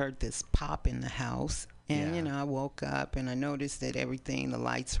sudden I heard this pop in the house. And, I woke up and I noticed that the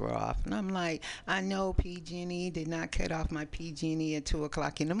lights were off. And I'm like, I know PG&E did not cut off my PG&E at 2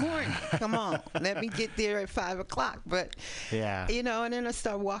 o'clock in the morning. Come on, let me get there at 5 o'clock. But, and then I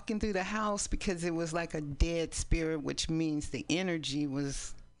started walking through the house because it was like a dead spirit, which means the energy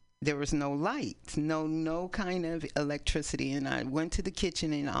was, there was no lights, no kind of electricity. And I went to the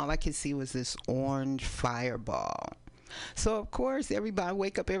kitchen and all I could see was this orange fireball. So, of course,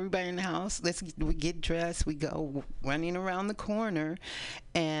 wake up everybody in the house. We get dressed. We go running around the corner.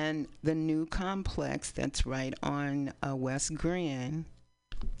 And the new complex that's right on West Grand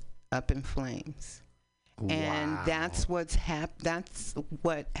up in flames. Wow. And that's that's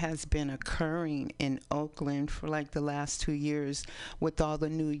what has been occurring in Oakland for like the last 2 years with all the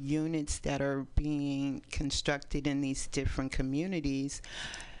new units that are being constructed in these different communities.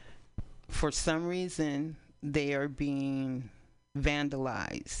 For some reason, they are being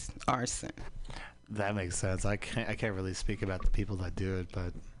vandalized, arson. That makes sense. I can't really speak about the people that do it,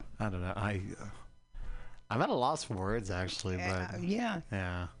 but I don't know. I'm at a loss for words, actually. But yeah.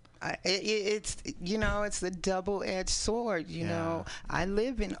 It's it's a double-edged sword. You know, I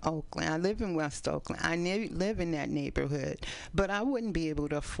live in Oakland. I live in West Oakland. I live in that neighborhood, but I wouldn't be able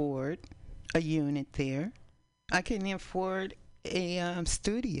to afford a unit there. I couldn't afford a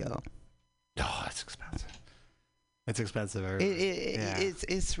studio. Oh, it's expensive. It's expensive.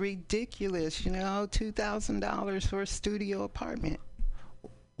 It's ridiculous, $2,000 for a studio apartment.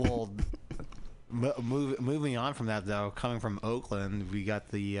 Well, moving on from that, though, coming from Oakland, we got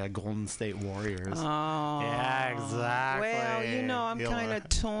the Golden State Warriors. Oh, yeah, exactly. Well, I'm kind of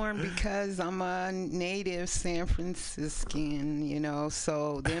torn because I'm a native San Franciscan,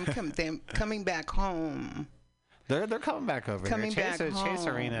 so them coming back home. They're coming back over here. Chase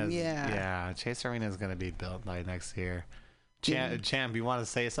Arena is, Chase Arena is going to be built by next year. Champ, you want to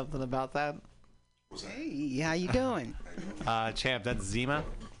say something about that? Hey, how you doing? Champ, that's Zima.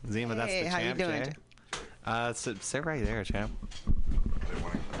 Zima, that's the Champ. How you doing? Sit right there, Champ. I didn't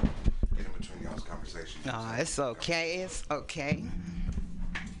want to get in between y'all's conversation. No, it's okay. It's okay.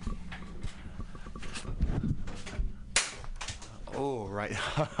 Oh, right.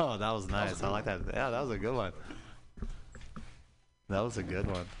 Oh, that was nice. I like that. Yeah, that was a good one. That was a good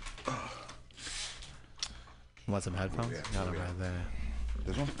one. Want some headphones? Got them right there.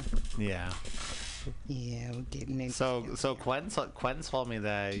 This one? Yeah. Yeah, we're getting into So Quentin told me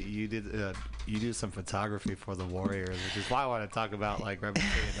that you do some photography for the Warriors, which is why I want to talk about like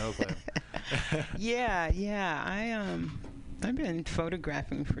representing Oakland. Yeah. I've been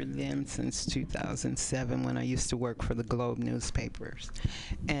photographing for them since 2007 when I used to work for the Globe newspapers.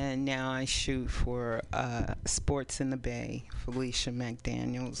 And now I shoot for Sports in the Bay, Felicia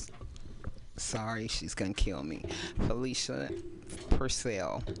McDaniels. Sorry, she's going to kill me. Felicia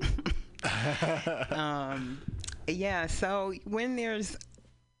Purcell. So when there's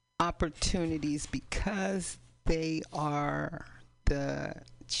opportunities, because they are the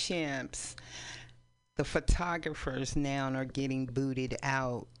champs, the photographers now are getting booted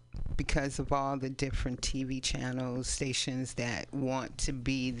out because of all the different TV channels, stations that want to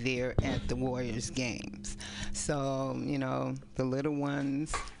be there at the Warriors games. So, the little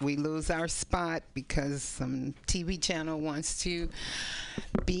ones, we lose our spot because some TV channel wants to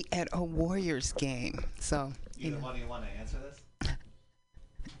be at a Warriors game. So, Either one of you want to answer this?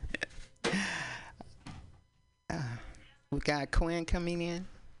 We got Quinn coming in.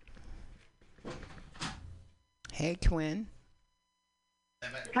 Hey, Quinn.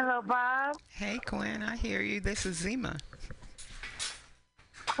 Hello, Bob. Hey, Quinn. I hear you. This is Zima.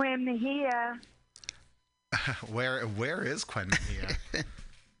 Quinn here. Where is Quinn here?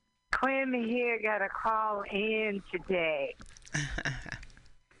 Quinn here got a call in today.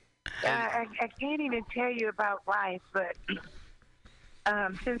 I can't even tell you about life, but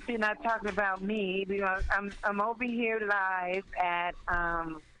since you're not talking about me, I'm over here live at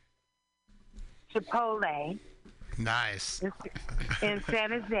Chipotle Nice. in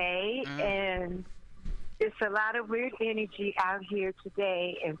San Jose, and it's a lot of weird energy out here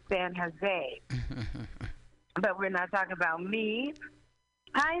today in San Jose. But we're not talking about me.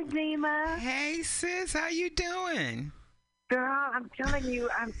 Hi, Zima. Hey, sis. How you doing? Girl, I'm telling you,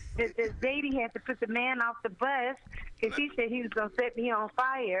 the lady had to put the man off the bus because he said he was going to set me on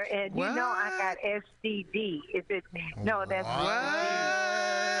fire. And What? you know I got STD. Is it? No, that's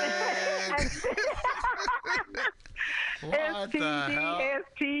What the hell?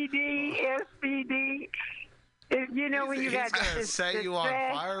 STD. You know when you got gonna this, set you on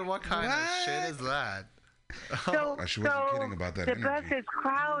fire? What kind of shit is that? So, She wasn't kidding about that the energy. bus is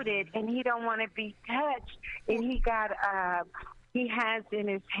crowded, and he don't want to be touched. And he got he has in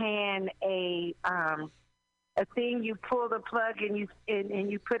his hand a thing you pull the plug and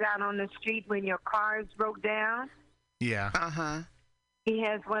you put out on the street when your cars broke down. Yeah. He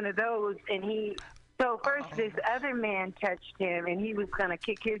has one of those, and so first this other man touched him, and he was going to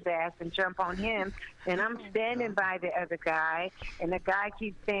kick his ass and jump on him. And I'm standing by the other guy, and the guy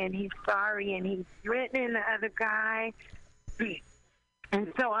keeps saying he's sorry, and he's threatening the other guy.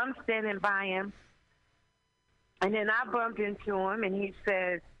 And so I'm standing by him, and then I bumped into him, and he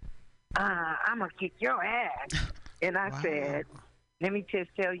says, I'm going to kick your ass. And I said, let me just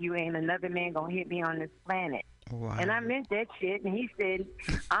tell you, ain't another man going to hit me on this planet. Wow. And I meant that shit. And he said,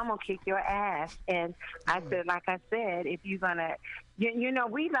 I'm going to kick your ass. And I said, like I said, if you're going to, you know,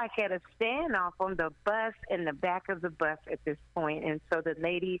 we like had a standoff on the bus in the back of the bus at this point. And so the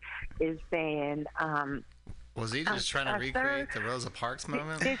lady is saying, was he just trying to recreate the Rosa Parks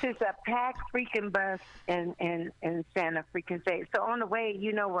moment? This is a packed freaking bus in Santa freaking Fe. So on the way,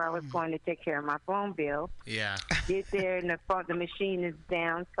 you know where I was going to take care of my phone bill. Yeah. Get there, and the machine is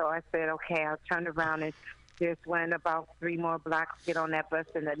down. So I said, okay, I'll turn around and just went about 3 more blocks, get on that bus,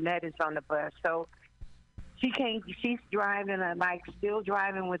 and the net is on the bus. So she's driving, still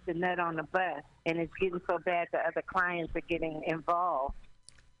driving with the net on the bus, and it's getting so bad the other clients are getting involved.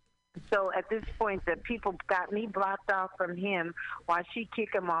 So at this point, the people got me blocked off from him while she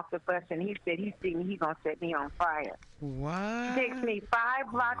kicked him off the bus, and he said he's going to set me on fire. What? It takes me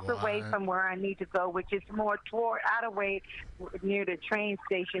 5 blocks away from where I need to go, which is more out of way near the train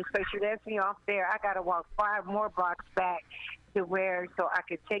station. So she lets me off there. I got to walk 5 more blocks back to where so I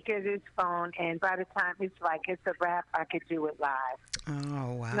could take her this phone, and by the time it's a wrap, I could do it live.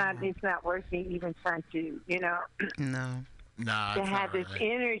 Oh, wow. It's not worth me even trying to, No. Nah, to have this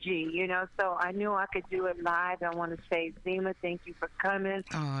energy, so I knew I could do it live. I want to say, Zima, thank you for coming.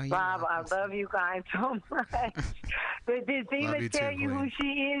 Oh, Bob, I love you guys so much. But did Zima tell you who she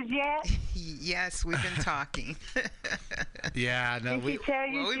is yet? Yes, we've been talking. Yeah, no, we've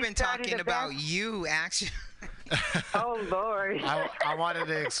been talking about you, actually. Oh, Lord. I wanted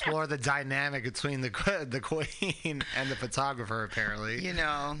to explore the dynamic between the queen and the photographer, apparently.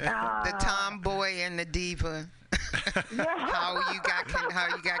 The tomboy and the diva. How you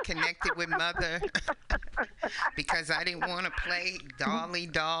got connected with Mother, because I didn't want to play dolly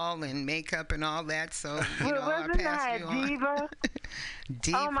doll and makeup and all that, so I passed you on. Diva?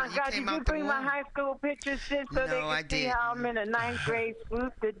 Diva, oh my God! Did you bring my high school pictures so they could see how I'm in a 9th grade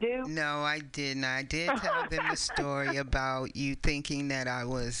swoop to do? No, I didn't. I did tell them the story about you thinking that I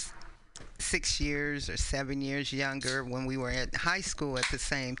was 6 years or 7 years younger when we were at high school at the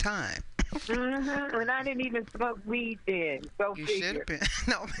same time. Mm-hmm. And I didn't even smoke weed then. Go you figure. should have been.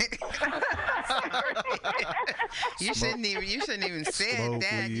 No, you shouldn't even said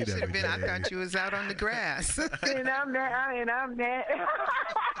that. You should have been. I thought you was out on the grass. And I'm that.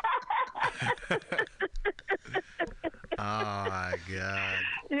 Oh my God.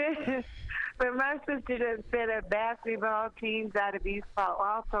 Yeah. But my sister done set up basketball teams out of these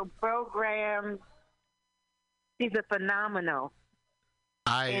also programs. She's a phenomenal.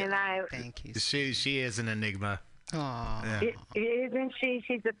 Thank you. She is an enigma. Oh, yeah. Isn't she?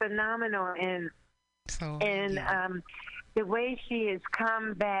 She's a phenomenal, the way she has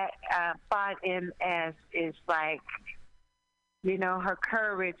come back, fought MS is like, her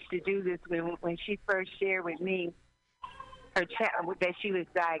courage to do this. When she first shared with me that she was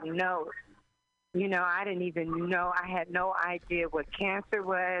diagnosed, I didn't even know. I had no idea what cancer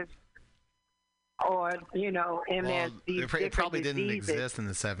was. Or, MS. It probably didn't exist in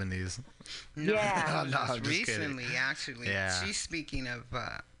the 70s. No, yeah. No, recently, actually. Yeah. She's speaking of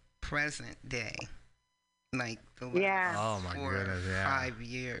present day. Like the last 5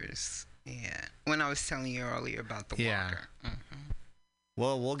 years. Yeah. When I was telling you earlier about the walker. Mm-hmm.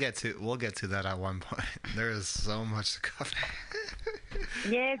 Well, we'll get to that at one point. There is so much to cover.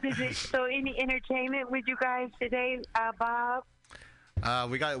 Yes. So any entertainment with you guys today, Bob?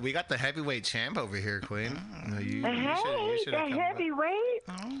 We got the heavyweight champ over here, Queen. You Hey, should the have come up. heavyweight.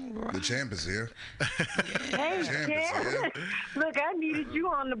 The champ is here. Hey, champ is here. champ. Look, I needed you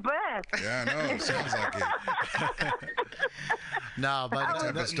on the bus. Yeah, I know. Sounds like it. No, but that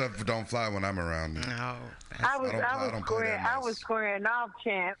type of stuff don't fly when I'm around. No. I was squaring off,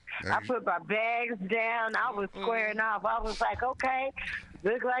 champ. I put my bags down. I was squaring off. I was like, okay,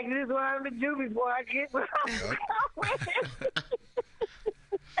 look like this is what I'm gonna do before I get where I'm going.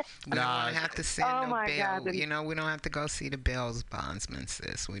 We don't have to send Oh no my bail. God. You know, we don't have to go see the Bell's bondsman,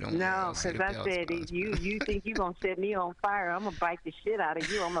 sis. We don't. No, because because I said, you think you're going to set me on fire. I'm going to bite the shit out of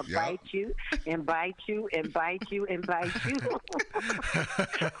you. I'm going to bite you and bite you and bite you and bite you.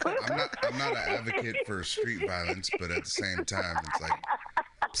 I'm not an advocate for street violence, but at the same time, it's like,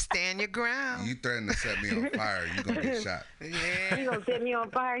 stand your ground. You threaten to set me on fire, you're going to get shot. Yeah. He going to set me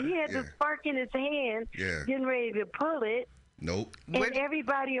on fire. He had the spark in his hand, getting ready to pull it. Nope. And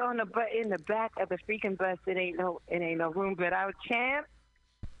everybody on in the back of the freaking bus, it ain't no room but our champ.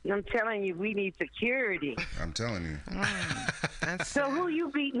 I'm telling you, we need security. I'm telling you. So who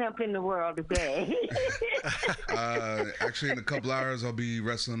you beating up in the world today? Actually, in a couple hours, I'll be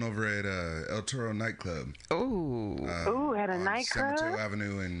wrestling over at El Toro nightclub. Ooh, at a nightclub? San Mateo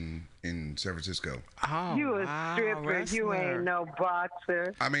Avenue in San Francisco. Oh, you a stripper. Wrestler. You ain't no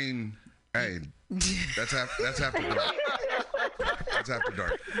boxer. I mean, hey, that's after dark. That's after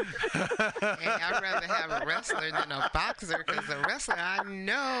dark. Hey, I'd rather have a wrestler than a boxer, because a wrestler, I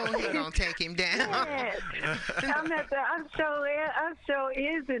know he's going to take him down. Yes. I'm sure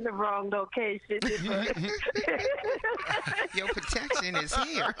is in the wrong location. Your protection is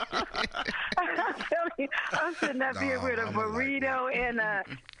here. I'm telling you, I'm sitting up here with a burrito and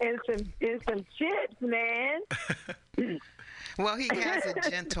some chips, man. Well, he has a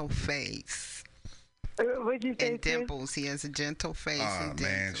gentle face. What'd you say? And dimples. He has a gentle face. Oh,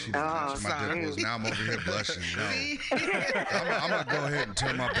 man. She mentioned my sorry. dimples. Now I'm over here blushing. No. I'm going to go ahead and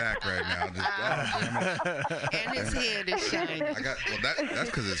turn my back right now. Damn it. And his head is shiny. That's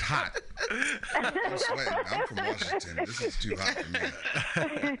because it's hot. I'm sweating. I'm from Washington. This is too hot for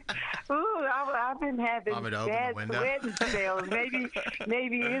me. Ooh, I've been having bad sweating spells.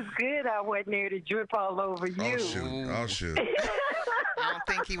 Maybe it's good I wasn't there to drip all over you. Oh, shoot. I don't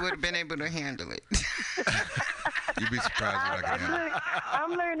think he would have been able to handle it. You'd be surprised what I can handle.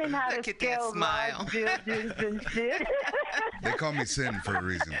 I'm learning how Look to at that spell smile. large buildings and shit. They call me Sin for a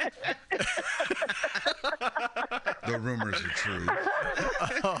reason. The rumors are true.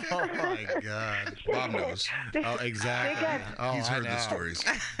 Oh, my God. Bob knows. Oh, exactly. He's heard the stories.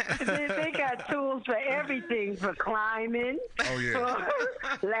 They got tools for everything, for climbing, Oh, yeah.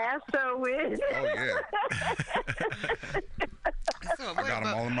 for lassoing. Oh, yeah. I got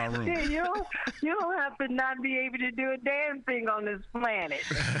them all in my room. You don't have to not be able to do a damn thing on this planet.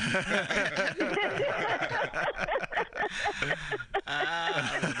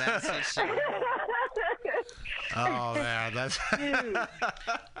 That's for sure. Oh, man. That's...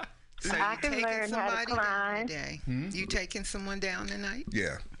 So I you can taking learn how to somebody down climb. today? You taking someone down tonight?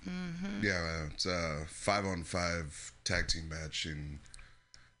 Yeah. Mm-hmm. Yeah, it's a 5-on-5 tag team match, and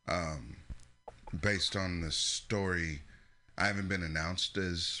based on the story, I haven't been announced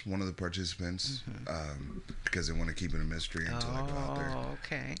as one of the participants because they want to keep it a mystery until I go out there. Oh,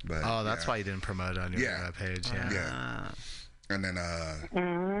 okay. But, that's why you didn't promote on your page. Yeah. And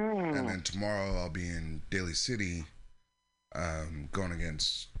then tomorrow I'll be in Daly City, going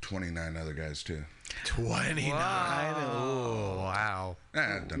against 29 other guys too. 29. Oh, wow.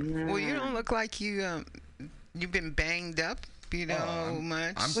 Well, you don't look like you've been banged up,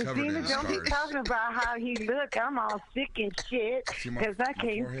 much. I'm covered in Don't be scars. talking about how he look. I'm all sick and shit because I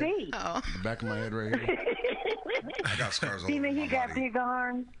can't forehead? see. The back of my head right here. I got scars all over Steven, my you got body. big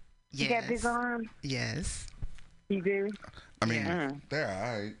arms? Yes. You got big arms? Yes. You do? I mean, they're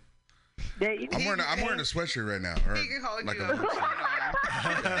all right. I'm wearing a sweatshirt right now. Or He can hold like you a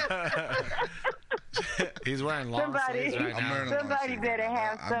He's wearing long sleeves right now. Somebody better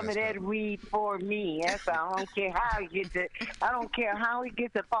have some of that weed for me. That's all. I don't care how he gets it. I don't care how he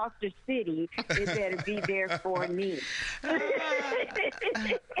gets to Foster City. It better be there for me.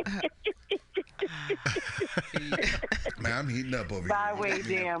 Man, I'm heating up over Byway,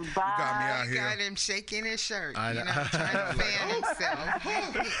 here. damn. You got me out You here. got him shaking his shirt, I know. trying to fan himself.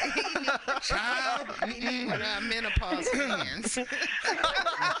 Child. He need one of our menopause fans.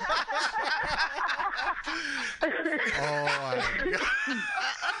 Oh, my God.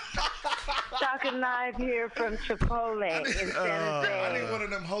 Talking live here from Chipotle in San Jose. I need one of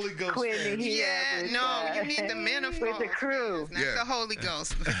them Holy Ghost Quinn fans. here Yeah, with, no, you need the menopause with the crew. Not the Holy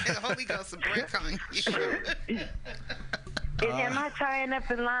Ghost. The Holy Ghost will break on you. Am I tying up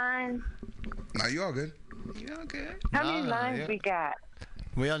the line? No, you all good. You all good? How many lines we got?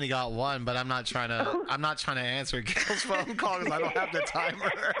 We only got one, but I'm not trying to answer Gail's phone call because I don't have the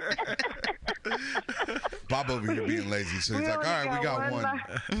timer. Bob over here being lazy, so he's like, all right, we got one.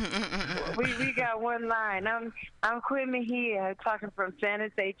 we got one line. I'm Quinn Mejia, talking from San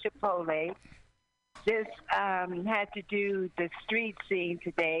Jose Chipotle. Just had to do the street scene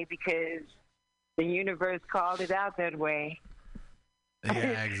today because the universe called it out that way.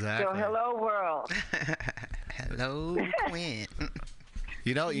 Yeah, exactly. So hello, world. Hello, Quinn.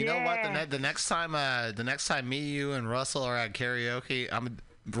 You know what? The next time me, you, and Russell are at karaoke,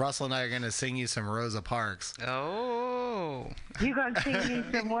 Russell and I are gonna sing you some Rosa Parks. Oh. You gonna sing me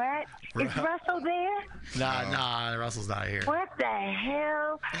some what? Is Russell there? Nah, Russell's not here. What the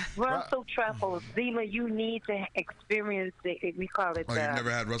hell? Russell Truffles. Zima, you need to experience it. We call it you never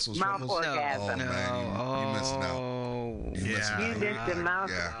had Russell's mouth Truffles? orgasm. Oh, man. You missing out. You missed the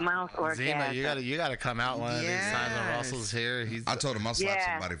mouth orgasm. Zima, you gotta come out one of these times when Russell's here. I told him I'll slap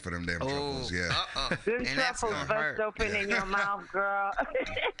somebody for them damn truffles. Yeah. Good truffles bust open in your mouth, girl.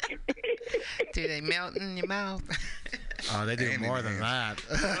 Do they melt in your mouth? Oh, they do more than that.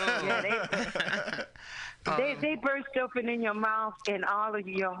 They burst open in your mouth, and all of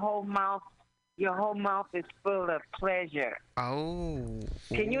your whole mouth is full of pleasure. Oh.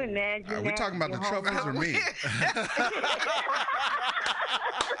 Can you imagine? Are we talking about the truffles or me?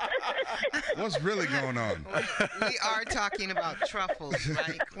 What's really going on? We are talking about truffles,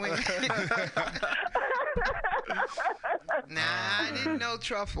 right, Quinn? Nah, I didn't know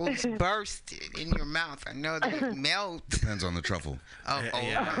truffles bursted in your mouth. I know they melt. Depends on the truffle.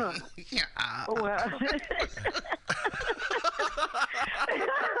 Yeah. Well.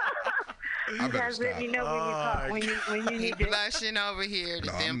 You guys let me know when you need to. Blushing over here.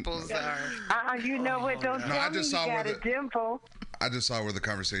 The dimples are. You know what? Don't tell me you got a dimple. I just saw where the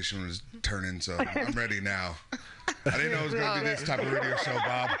conversation was turning, so I'm ready now. I didn't know it was going to be this type of radio show,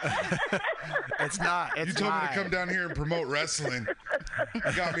 Bob. It's not. You told me to come down here and promote wrestling. You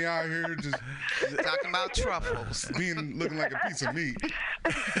got me out here just talking about truffles, looking like a piece of meat.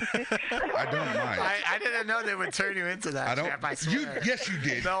 I don't mind. I didn't know they would turn you into that. I swear. Yes, you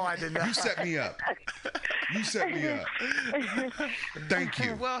did. No, I did not. You set me up. Thank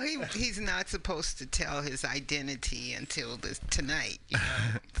you. Well, he's not supposed to tell his identity until tonight. You know?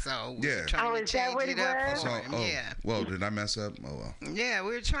 So we're trying to change it up for him. Yeah. Well, did I mess up? Oh well. Yeah,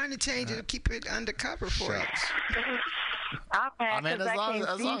 we're trying to change it, keep it undercover for you. I mean, as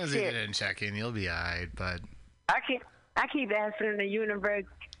long as you didn't check in, you'll be alright. But I keep asking the universe,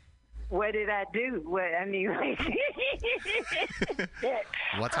 what did I do? What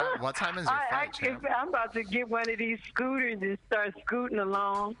time is your fight, champ? I'm about to get one of these scooters and start scooting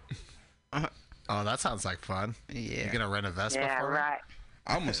along. Oh, that sounds like fun. Yeah. You're gonna rent a Vespa for me? Right.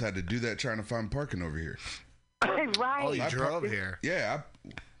 I almost had to do that trying to find parking over here. Right. Oh, you drove here? Yeah.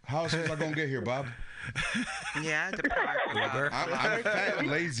 How else was I gonna get here, Bob? Yeah, the park. I'm fat and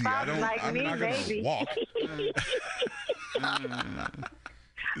lazy. I'm not gonna walk.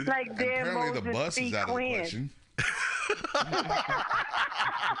 Like Dan apparently the Moses bus is out of the Quinn. question.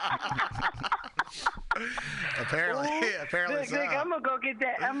 apparently look, I'm gonna go get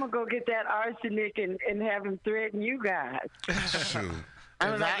that. I'm gonna go get that arsenic and have him threaten you guys. Shoot.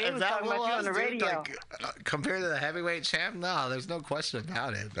 If that was on the radio. Compared to the heavyweight champ, no, there's no question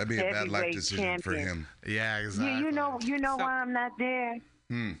about it. That'd be a bad life decision for him. Yeah, exactly. You know why I'm not there?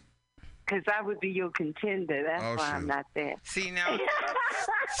 Because I would be your contender. That's why I'm not there. See now,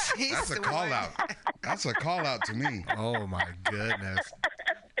 that's a call out. That's a call out to me. Oh my goodness.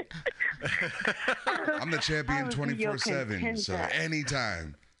 I'm the champion 24/7, so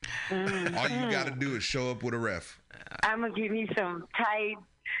anytime. All you got to do is show up with a ref. I'm gonna give you some tight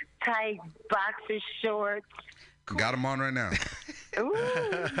boxer shorts. Got them on right now. Ooh.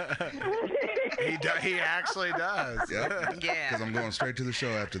 He actually does. Yep. Yeah. Because I'm going straight to the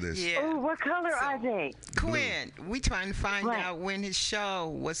show after this. Yeah. Ooh, what color are they? Quinn, we trying to find out when his show,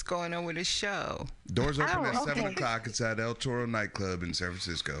 what's going on with his show. Doors open at 7 o'clock. It's at El Toro nightclub in San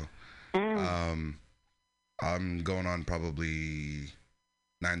Francisco. I'm going on probably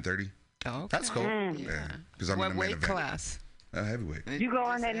 9:30. Oh, that's cool. Yeah, because I'm in the main event. What weight class? Heavyweight. You go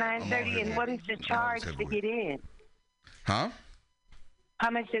on at 9:30, and what is the charge to get in? Huh?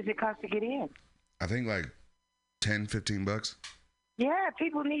 How much does it cost to get in? I think like $10-15. Yeah,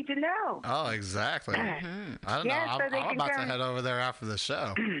 people need to know. Oh, exactly. I don't know. I'm about to head over there after the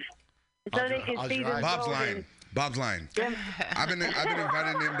show. So they can see the Bob's lying. I've been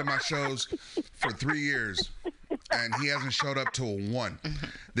inviting him to my shows for 3 years. and he hasn't showed up till 1.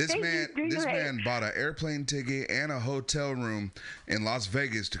 This man bought an airplane ticket and a hotel room in Las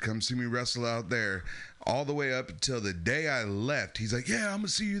Vegas to come see me wrestle out there. All the way up until the day I left, he's like, "Yeah, I'm gonna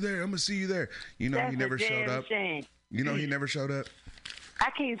see you there. I'm gonna see you there." You know, That's he never a damn showed up. shame. You know, he never showed up.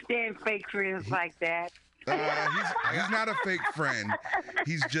 I can't stand fake friends like that. He's not a fake friend.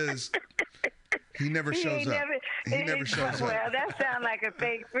 He's just he never shows up. He never shows up. Well, that sounds like a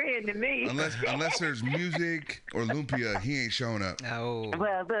fake friend to me. Unless there's music or lumpia, he ain't showing up. No.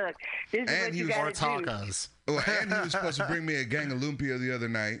 Well, look, this is what you gotta do. tacos. Oh, and he was supposed to bring me a gang of lumpia the other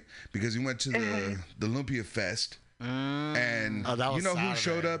night because he went to the lumpia fest. And you know who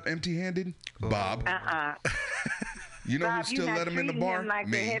showed up empty-handed? Bob. You know Bob, who still let him in the bar? Him like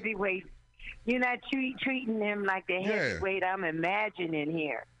Me. the heavyweight. You're not treating him like the heavyweight I'm imagining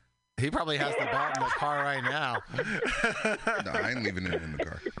here. He probably has the belt in the car right now. No, I ain't leaving it in the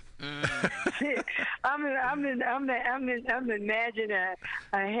car. I'm imagining a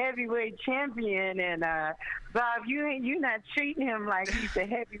heavyweight champion, and Bob, you're not treating him like he's a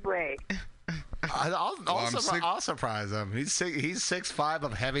heavyweight. I'll surprise him. He's 6'5"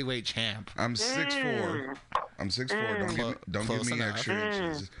 of heavyweight champ. I'm 6'4". I'm 6'4". Don't give me extra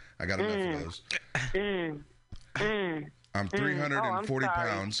inches. I got enough of those. I'm 340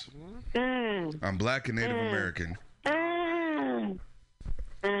 pounds. I'm black and Native American.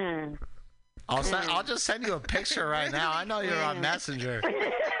 I'll just send you a picture right now. I know you're on Messenger.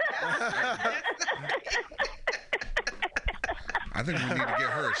 I think we need to get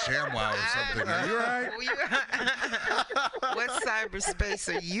her a ShamWow or something. Are you all right? What cyberspace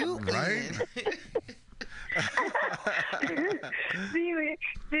are you in? Do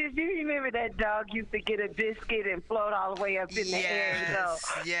you remember that dog used to get a biscuit and float all the way up in the air and go?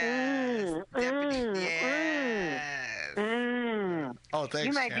 Yes. Oh,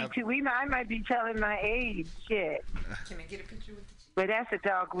 thanks, I might be telling my age. Shit. Can I get a picture with the But that's a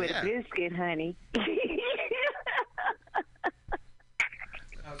dog with a biscuit, honey.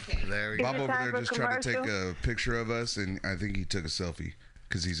 Okay. There we Bob go. over there just tried to take a picture of us, and I think he took a selfie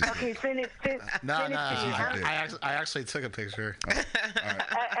because he's Okay, send it to I actually took a picture.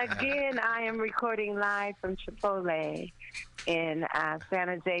 Again, I am recording live from Chipotle in San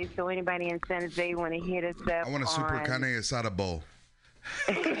Jose. So anybody in San Jose want to hit us up? I want a super carne asada bowl.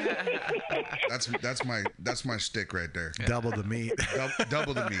 That's my stick right there. Double the meat.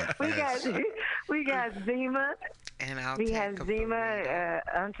 Double the meat. We got Zima. And we have Zima,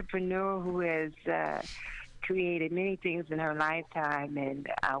 entrepreneur who has created many things in her lifetime, and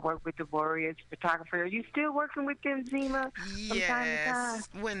worked with the Warriors photographer. Are you still working with them, Zima? From time to time?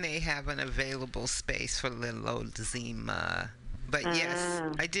 When they have an available space for little old Zima. But yes,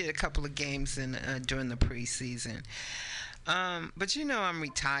 I did a couple of games during the preseason. But you know I'm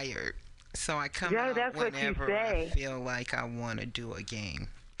retired, so I come out whenever I feel like I want to do a game.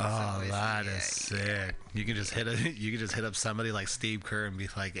 Oh, that is sick! You can just hit up somebody like Steve Kerr and be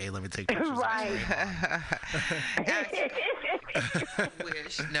like, "Hey, let me take pictures." Right.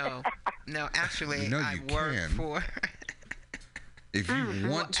 No. Actually, I work for. If you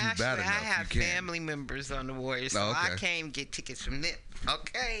want to bad enough, I have you can. family members on the Warriors, so I can't get tickets from them.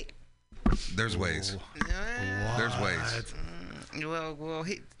 Okay. There's ways. There's ways. Well,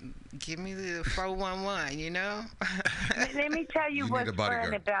 give me the 411, you know? Let me tell you what's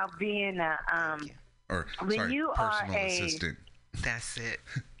fun about being personal assistant. That's it.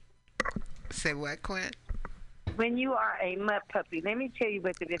 Say what, Quint? When you are a mutt puppy, let me tell you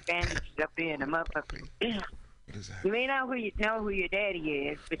what the advantages of being a mutt puppy. What is that? You may not know who your daddy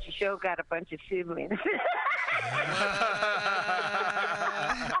is, but you sure got a bunch of siblings.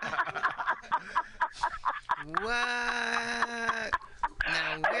 What?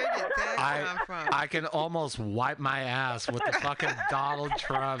 Now, where did that come from? I can almost wipe my ass with the fucking Donald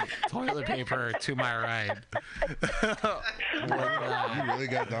Trump toilet paper to my right. You really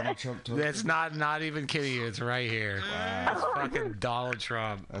got Donald Trump toilet paper? It's not even kidding you. It's right here. Wow. It's fucking Donald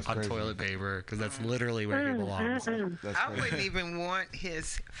Trump on toilet paper because that's literally where he belongs. I wouldn't even want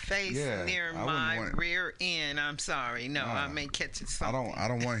his face near my rear end. I'm sorry. No, I may catch it something. I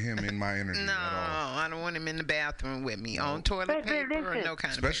don't want him in my energy at all. I don't want him in the bathroom with me on toilet paper or no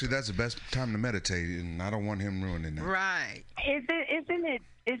kind of Especially that's the best time to meditate, and I don't want him ruining that. Right. Isn't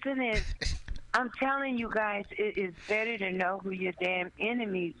it? I'm telling you guys, it is better to know who your damn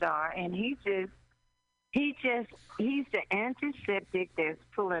enemies are, and he's the antiseptic that's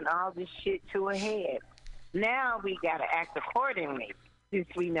pulling all this shit to a head. Now we gotta act accordingly since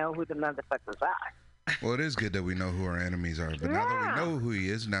we know who the motherfuckers are. Well, it is good that we know who our enemies are, but now that we know who he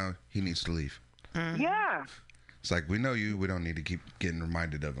is, now he needs to leave. Yeah. It's like, we know you, we don't need to keep getting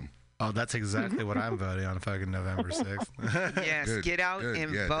reminded of him. Oh, that's exactly what I'm voting on fucking November 6th. Yes, get out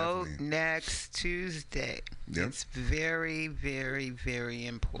and vote next Tuesday. Yep. It's very, very, very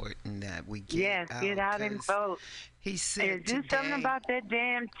important that we get out. Yes, get out and vote. He said And do today, something about that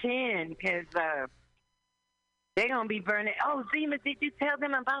damn tin, because they're going to be burning. Oh, Zima, did you tell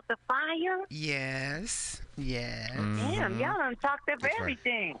them about the fire? Yes, yes. Damn, y'all done talked up That's right.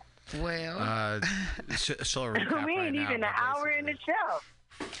 Well, everything. She'll recap We right ain't now, even an but hour in the show.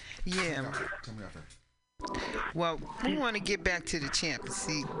 yeah. Well, we want to get back to the champ and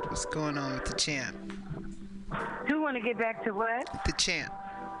see what's going on with the champ. Who want to get back to what? The champ.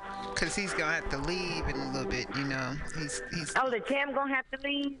 Because he's going to have to leave in a little bit, you know. He's Oh, the champ going to have to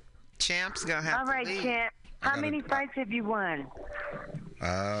leave? Champ's going to have All to right, leave. champ. How many fights have you won?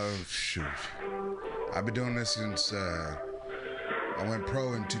 Shoot. I've been doing this since I went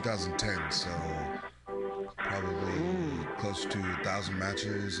pro in 2010, so probably close to 1,000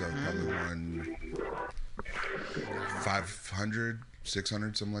 matches. I've probably won 500,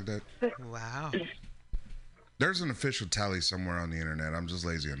 600, something like that. Wow. There's an official tally somewhere on the internet. I'm just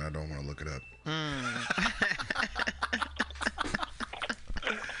lazy and I don't want to look it up.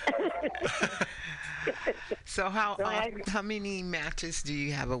 So how many matches do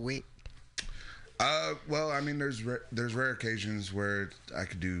you have a week? Well, I mean, there's rare occasions where I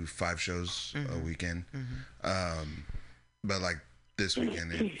could do 5 shows a weekend. But like this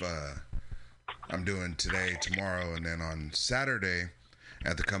weekend, if I'm doing today, tomorrow, and then on Saturday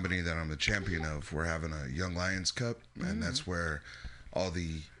at the company that I'm the champion of, we're having a Young Lions Cup, and that's where all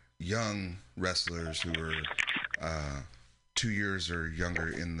the young wrestlers who are 2 years or younger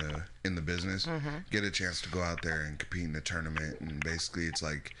in the business get a chance to go out there and compete in the tournament. And basically, it's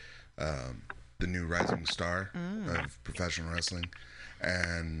like the new rising star of professional wrestling.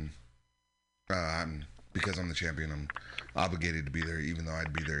 And because I'm the champion, I'm obligated to be there, even though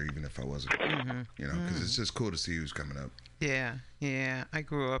I'd be there even if I wasn't. You know, because it's just cool to see who's coming up. Yeah. I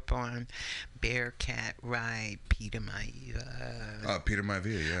grew up on Bearcat Ride, Peter Maivia. Peter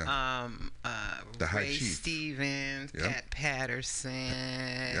Maivia, yeah. The High Ray Chief. Stevens, Pat Patterson.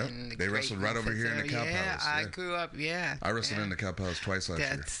 Yep. They wrestled right over here in the Cow Palace. I grew up, I wrestled in the Cow Palace twice last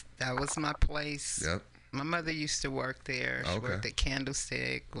year. That was my place. Yep. My mother used to work there. She worked at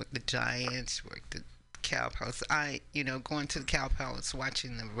Candlestick with the Giants, worked at Cow Palace. Going to the Cow Palace,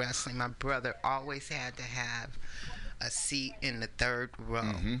 watching the wrestling, my brother always had to have a seat in the third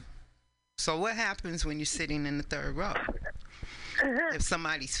row. So what happens when you're sitting in the third row? If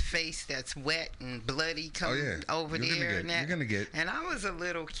somebody's face that's wet and bloody comes over there, you're gonna get. And I was a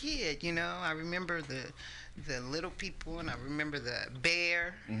little kid, you know. I remember the little people, and I remember the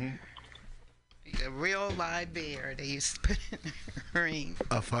bear. A real live bear they used to put in the ring.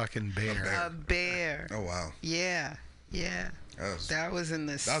 A fucking bear. A bear. Oh wow. Yeah. That was in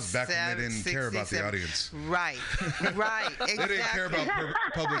the. That was back when they didn't care about the audience. Right. Exactly. They didn't care about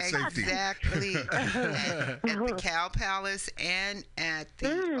public safety. Exactly. at the Cow Palace and at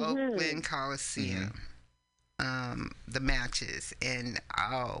the Oakland Coliseum. The matches, and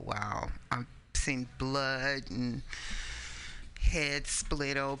oh wow, I've seen blood and head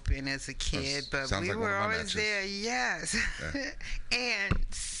split open as a kid, but we were always there. Yes. And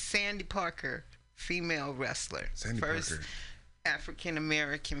Sandy Parker, female wrestler, first African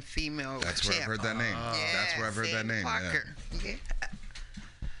American female. That's where I've heard that name. That's where I've heard that name. Parker.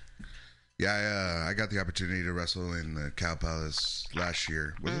 Yeah, I got the opportunity to wrestle in the Cow Palace last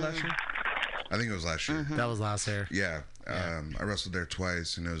year. Was it last year? I think it was last year. That was last year. Yeah. I wrestled there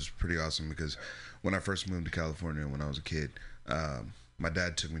twice, and it was pretty awesome because when I first moved to California when I was a kid, my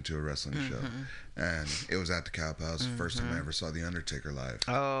dad took me to a wrestling show, and it was at the Cow Palace. The first time I ever saw the Undertaker live.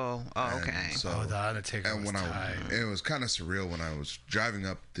 Oh, okay. So, the Undertaker. And when it was kind of surreal when I was driving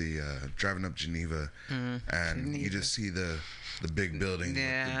up Geneva, and you just see the big building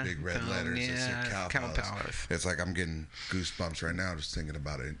with the big red letters. It's a Cow Palace. It's like I'm getting goosebumps right now just thinking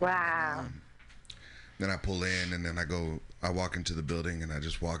about it. Wow. Then I pull in, and then I walk into the building, and I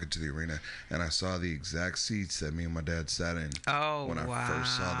just walk into the arena, and I saw the exact seats that me and my dad sat in when I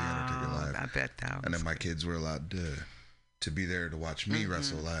first saw the Undertaker live. I bet that was. And then my kids were allowed to be there to watch me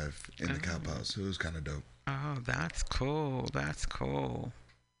wrestle live in the Cow Palace. So it was kind of dope. Oh, that's cool. That's cool.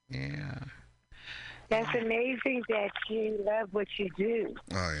 Yeah. That's amazing that you love what you do.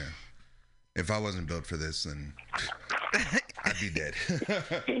 Oh, yeah. If I wasn't built for this, then I'd be dead.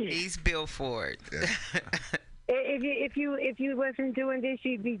 He's built for it. Yeah. If you wasn't doing this,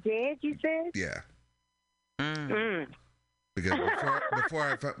 you'd be dead. You said. Yeah. Because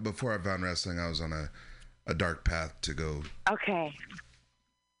before I found wrestling, I was on a dark path to go. Okay.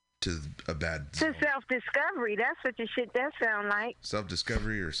 to a bad To self-discovery. That's what the shit that sound like.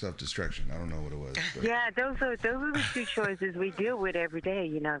 self-discovery or self-destruction. I don't know what it was. But Yeah, those are the two choices we deal with every day.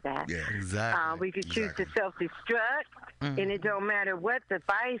 You know that. yeah, exactly. We could choose to self-destruct, and it don't matter what the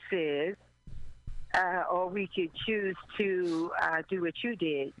vice is, or we could choose to do what you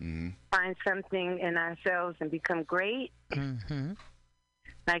did, find something in ourselves and become great,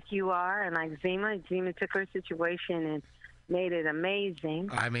 like you are, and like Zima. Zima took her situation and made it amazing.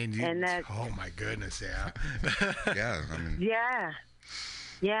 I mean, and that, oh my goodness, yeah. yeah, I mean,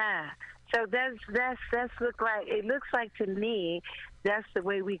 yeah. So that's looks like to me that's the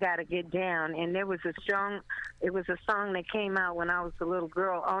way we got to get down. And it was a song that came out when I was a little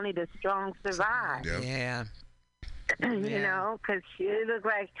girl. Only the strong survive. Yep. Yeah. You know, because it looked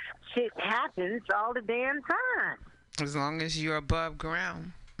like shit happens all the damn time. As long as you're above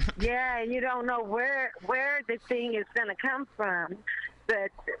ground. Yeah, and you don't know where the thing is going to come from.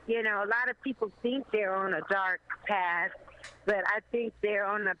 But, you know, a lot of people think they're on a dark path, but I think they're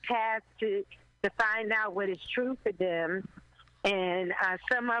on a path to find out what is true for them. And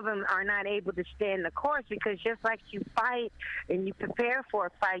some of them are not able to stand the course because just like you fight and you prepare for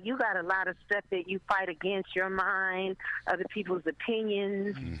a fight, you got a lot of stuff that you fight against, your mind, other people's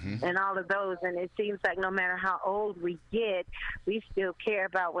opinions, and all of those. And it seems like no matter how old we get, we still care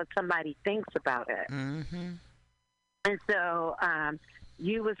about what somebody thinks about us. And so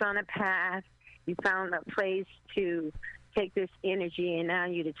you was on a path. You found a place to take this energy, and now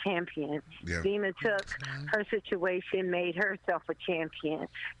you're the champion. Yeah. Zima took her situation, made herself a champion.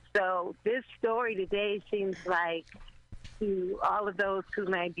 So this story today seems like to all of those who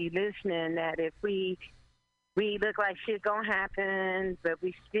may be listening that if we look like shit gonna happen, but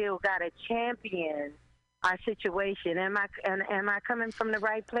we still got a champion our situation. Am I coming from the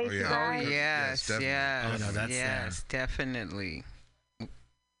right place? Oh, yeah. Guys? Yes, definitely. yes, Oh, no, that's yes, definitely.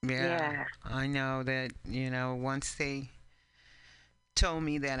 Yeah, I know that, you know, once they told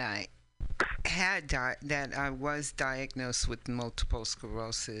me that I was diagnosed with multiple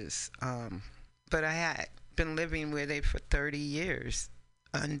sclerosis, but I had been living with it for 30 years,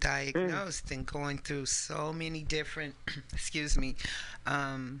 undiagnosed, and going through so many different,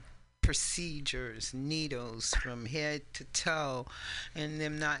 procedures, needles from head to toe, and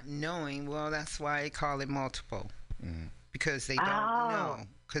them not knowing. Well, that's why I call it multiple, because they don't know.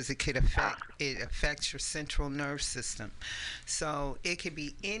 Because it affects your central nerve system. So it could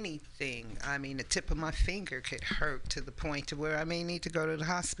be anything. I mean, the tip of my finger could hurt to the point to where I may need to go to the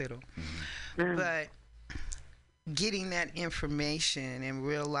hospital. But getting that information and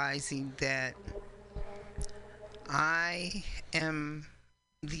realizing that I am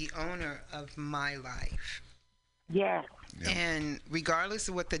the owner of my life. Yes. And regardless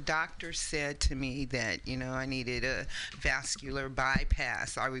of what the doctor said to me that, you know, I needed a vascular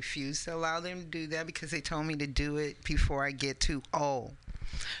bypass, I refused to allow them to do that because they told me to do it before I get too old.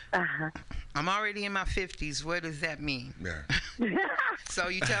 I'm already in my 50s. What does that mean? Yeah. So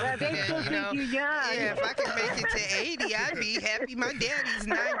you tell me that, you know, yeah, if I could make it to 80, I'd be happy. My daddy's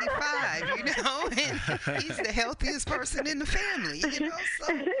 95, you know, and he's the healthiest person in the family, you know.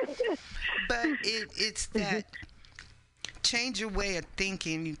 So, but it's that change your way of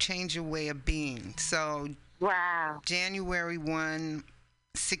thinking, you change your way of being. So, January 1,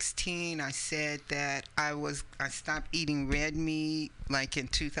 16, I said that I stopped eating red meat like in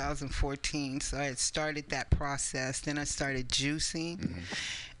 2014. So I had started that process. Then I started juicing.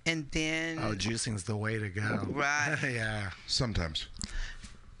 And then Juicing's the way to go. Right. Yeah. Sometimes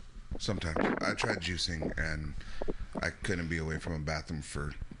I tried juicing and I couldn't be away from a bathroom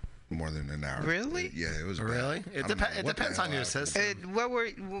for more than an hour. Really? It was really. Bad. It depends on your system.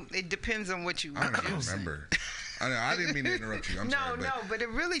 It depends on what you. I don't remember. I didn't mean to interrupt you. I'm sorry. But it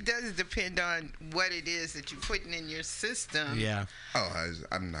really does depend on what it is that you're putting in your system. Yeah.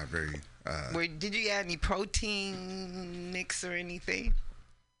 I'm not very. Did you add any protein mix or anything?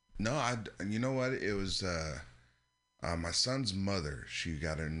 No, you know what? It was my son's mother. She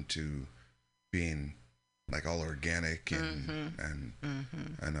got into being like all organic and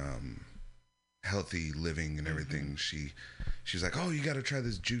healthy living and everything. She's like, oh, you got to try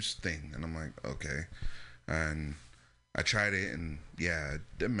this juice thing, and I'm like, okay. And I tried it, and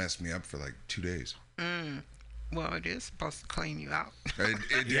it messed me up for like 2 days. Well, it is supposed to clean you out. It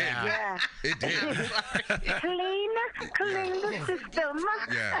did. Yeah. It did. Clean the system.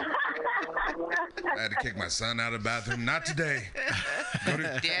 Yeah. I had to kick my son out of the bathroom. Not today.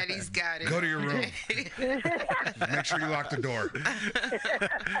 Daddy's got it. Go to your room. Make sure you lock the door.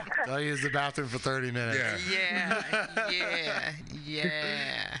 Don't use the bathroom for 30 minutes. Yeah.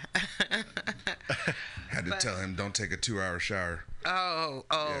 Had had to tell him don't take a 2-hour shower.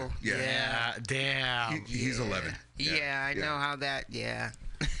 Yeah. Damn. He's 11. Yeah, I know how that. Yeah.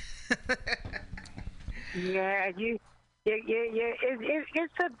 Yeah, it's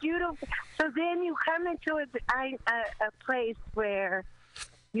a beautiful. So then you come into a place where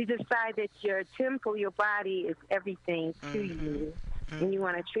you decide that your temple, your body, is everything to you, and you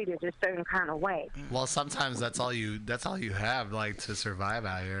want to treat it a certain kind of way. Well, sometimes that's all you have, like, to survive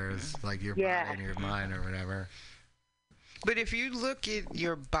out here is like your body and your mind or whatever. But if you look at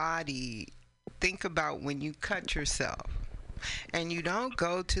your body, think about when you cut yourself and you don't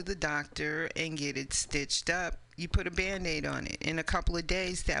go to the doctor and get it stitched up. You put a Band-Aid on it. In a couple of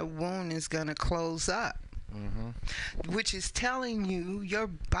days, that wound is going to close up, which is telling you your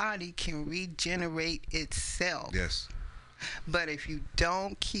body can regenerate itself. Yes. But if you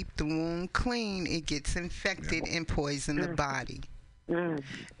don't keep the wound clean, it gets infected and poison the body.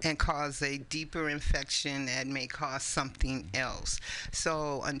 And cause a deeper infection that may cause something else.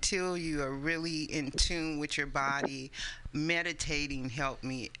 So until you are really in tune with your body, meditating helped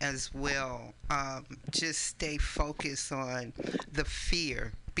me as well. Just stay focused on the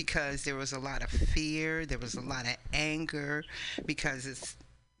fear, because there was a lot of fear, there was a lot of anger, because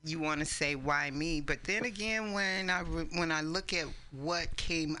you want to say, why me? But then again, when I look at what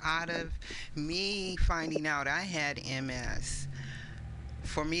came out of me finding out I had MS,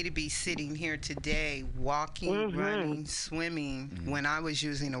 for me to be sitting here today, walking, running, swimming, when I was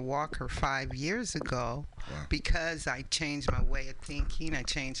using a walker 5 years ago, because I changed my way of thinking, I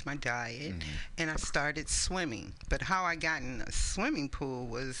changed my diet, and I started swimming. But how I got in a swimming pool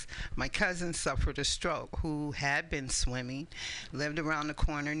was my cousin suffered a stroke, who had been swimming, lived around the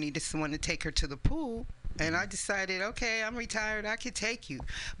corner, needed someone to take her to the pool. And I decided, okay, I'm retired, I could take you.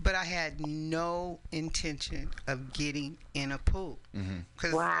 But I had no intention of getting in a pool.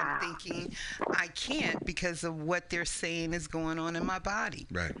 Because I'm thinking, I can't because of what they're saying is going on in my body.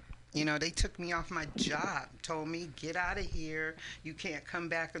 Right. You know, they took me off my job, told me, get out of here. You can't come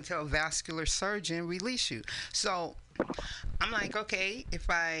back until a vascular surgeon release you. So I'm like, okay, if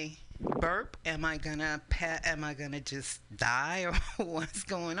I burp, am I gonna just die, or what's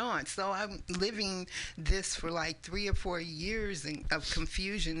going on? So I'm living this for like 3 or 4 years of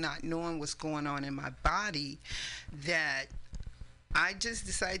confusion, not knowing what's going on in my body, that I just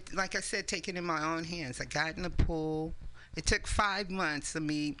decided, like I said, take it in my own hands. I got in the pool. It took 5 months of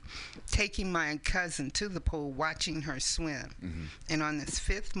me taking my cousin to the pool, watching her swim. And on this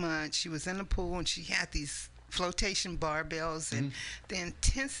 5th month, she was in the pool and she had these flotation barbells, and the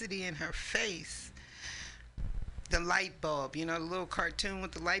intensity in her face, the light bulb, you know, the little cartoon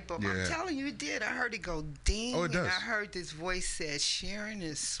with the light bulb. I'm telling you, it did. I heard it go ding. Oh, it does. And I heard this voice said, Sharon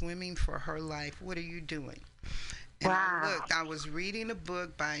is swimming for her life. What are you doing? And I looked. I was reading a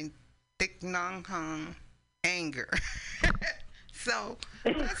book by Thich Nhat Hanh, Anger. So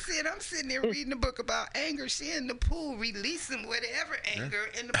I said, I'm sitting there reading a book about anger. She in the pool releasing whatever anger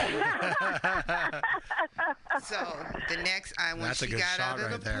in the pool. So the next, when she got out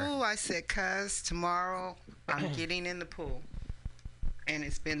of the pool, I said, cuz tomorrow I'm getting in the pool. And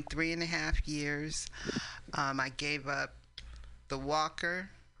it's been 3.5 years. I gave up the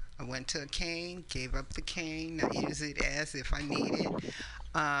walker. I went to a cane, gave up the cane. I use it as if I need it.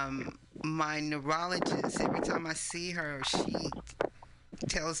 My neurologist, every time I see her, she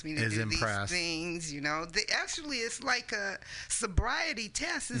tells me to do these things, you know. Actually, it's like a sobriety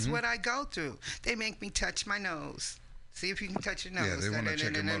test is what I go through. They make me touch my nose. See if you can touch your nose. Yeah, they want to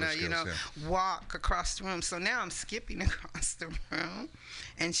check your motor skills, you know, walk across the room. So now I'm skipping across the room,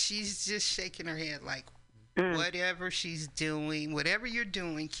 and she's just shaking her head like, whatever she's doing, whatever you're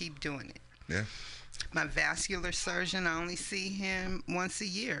doing, keep doing it. Yeah. My vascular surgeon, I only see him once a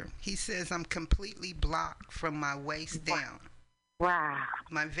year. He says I'm completely blocked from my waist down. Wow.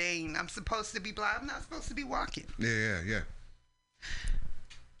 My vein, I'm supposed to be blocked. I'm not supposed to be walking. Yeah.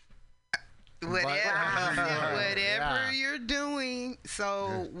 Whatever you're doing.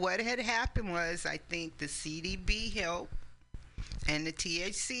 So what had happened was, I think the CDB helped and the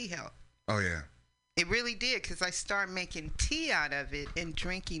THC helped. Oh, yeah. It really did, because I started making tea out of it and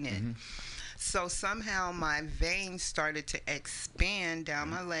drinking it. So somehow my veins started to expand down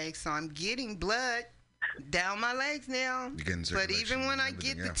my legs. So I'm getting blood down my legs now. But even when I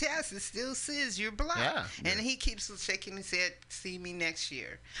get the test, it still says you're blocked. And he keeps shaking his head, see me next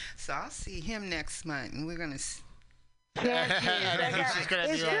year. So I'll see him next month, and we're going to...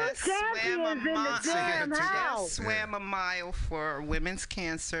 Swam a mile for women's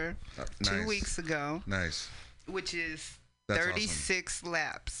cancer 2 weeks ago. Nice. Which is 36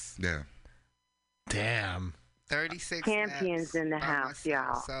 laps. Yeah. Damn. 36 champions laps in the by house, myself.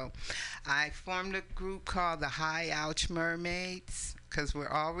 y'all. So I formed a group called the High Ouch Mermaids because we're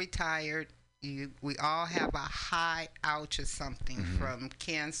all retired. We all have a high ouch of something, from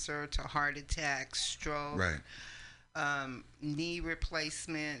cancer to heart attack, stroke, knee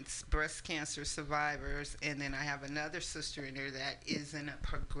replacements, breast cancer survivors, and then I have another sister in there that is in a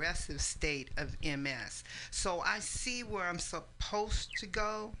progressive state of MS. So I see where I'm supposed to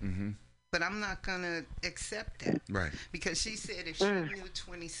go, but I'm not going to accept that. Right. Because she said if she knew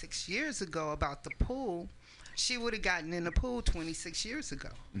 26 years ago about the pool, she would have gotten in the pool 26 years ago.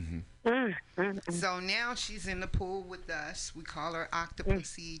 So now she's in the pool with us. We call her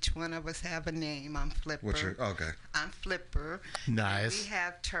Octopus. Each one of us have a name. I'm Flipper. I'm Flipper. Nice. And we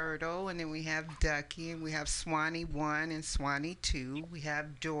have Turtle, and then we have Ducky, and we have Swanee 1 and Swanee 2. We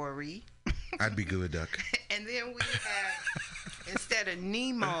have Dory. I'd be good with Duck. And then we have, instead of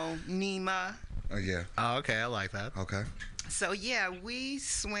Nemo, Nema. Yeah. Oh, okay. I like that. Okay. So, yeah, we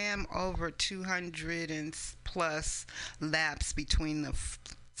swam over 200 and plus laps between the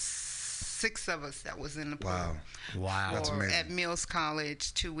 6 of us that was in the pool. Wow. That's amazing. At Mills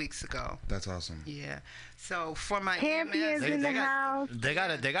College 2 weeks ago. That's awesome. Yeah. So, for my champions in the house. They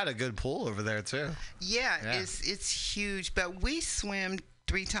got a good pool over there, too. Yeah. It's huge. But we swim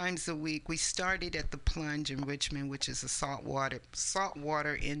 3 times a week. We started at the Plunge in Richmond, which is a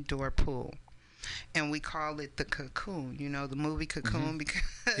saltwater indoor pool. And we call it the Cocoon, you know, the movie Cocoon, because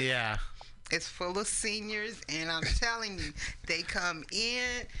it's full of seniors, and I'm telling you, they come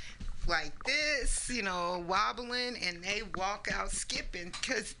in like this, you know, wobbling, and they walk out skipping,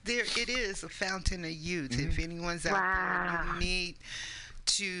 because it is a fountain of youth. If anyone's out there, you need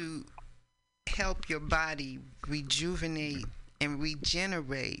to help your body rejuvenate and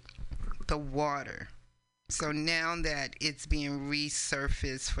regenerate the water. So now that it's being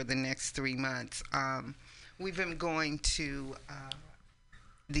resurfaced for the next 3 months, we've been going to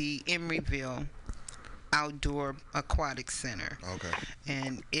the Emeryville Outdoor Aquatic Center. Okay.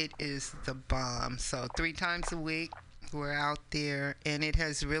 And it is the bomb. So 3 times a week, we're out there, and it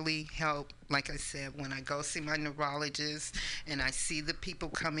has really helped. Like I said, when I go see my neurologist and I see the people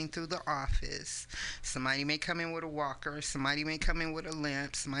coming through the office, somebody may come in with a walker, somebody may come in with a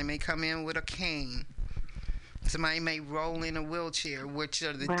limp, somebody may come in with a cane. Somebody may roll in a wheelchair, which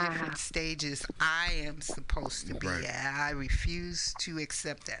are the different stages I am supposed to be at. I refuse to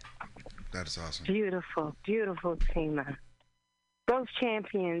accept that. That is awesome. Beautiful, beautiful, Tina. Those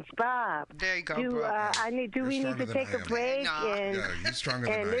champions, Bob. There you go, bro. We need to take a break and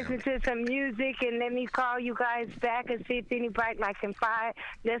listen to some music, and let me call you guys back and see if anybody in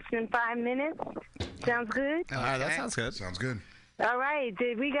less than 5 minutes. Sounds good? All right, that sounds good. Sounds good. All right,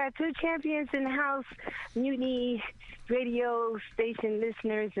 we got 2 champions in the house, Mutiny Radio station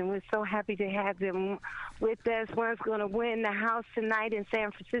listeners, and we're so happy to have them with us. One's going to win the house tonight in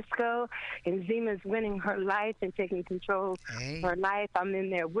San Francisco, and Zima's winning her life and taking control of her life. I'm in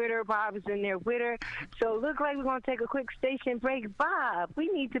there with her. Bob is in there with her. So it looks like we're going to take a quick station break. Bob, we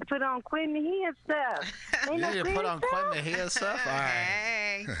need to put on Quinn Mejia stuff. You need to put on Quinn Mejia stuff? All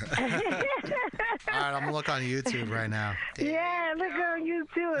right. All right, I'm going to look on YouTube right now. Yeah, look on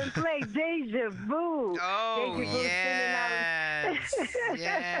YouTube and play Deja Vu. Oh, yes.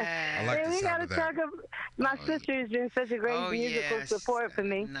 I like the we sound got of to that. talk about, my sister has been such a great musical support for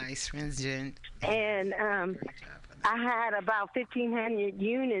me. Nice, Vincent. And I had about 1,500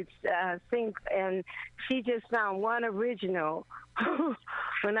 units sing, and she just found one original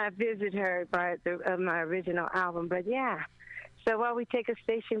when I visited her of my original album. But yeah, so while we take a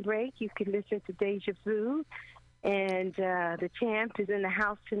station break, you can listen to Deja Vu. And the champ is in the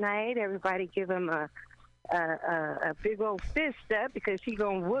house tonight. Everybody give him a big old fist up, because he's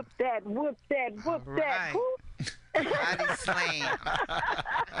going to whoop that. Right. Body slam.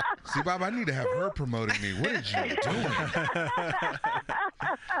 See, Bob, I need to have her promoting me. What is you doing?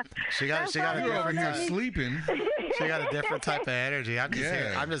 She got You're over here sleeping. She got a different type of energy. I'm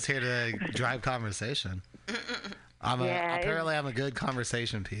just here to drive conversation. Apparently I'm a good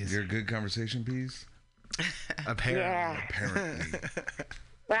conversation piece. You're a good conversation piece? Apparently. Yeah. Apparently.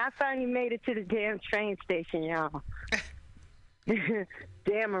 Well, I finally made it to the damn train station, y'all.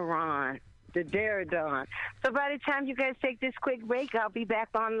 Damaron, the Daradon. So by the time you guys take this quick break, I'll be back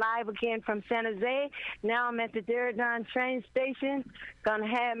on live again from San Jose. Now I'm at the Daradon train station. Gonna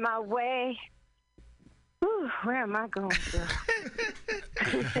have my way. Whew, where am I going to?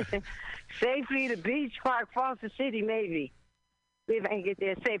 Safely to Beach Park, Foster City, maybe. See if I can get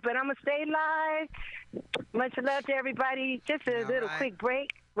there safe. But I'm going to stay live. Much love to everybody. Just a little quick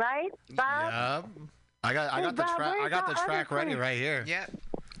break, right, Bob? Yeah. I got the track ready right here. Yep.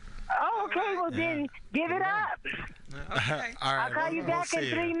 Oh, okay. Well, then give it up. Okay. All right. I'll call you back in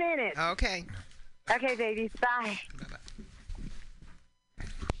 3 minutes. Okay. Okay, babies. Bye.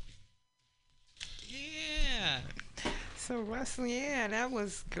 Yeah. So wrestling, yeah, that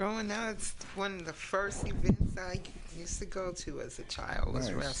was growing up. It's one of the first events I used to go to as a child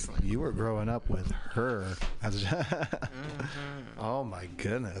was wrestling. You were growing up with her. Oh my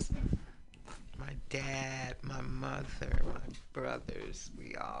goodness. My dad, my mother, my brothers,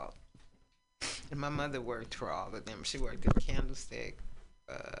 we all. And my mother worked for all of them. She worked at Candlestick,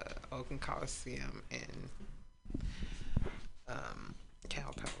 Oakland Coliseum, and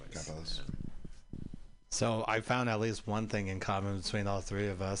Cal Palace. So I found at least one thing in common between all three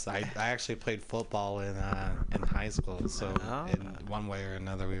of us. I actually played football in high school, so in one way or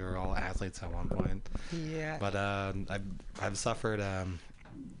another we were all athletes at one point. Yeah. But I've suffered.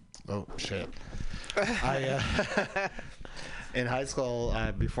 Oh shit! In high school,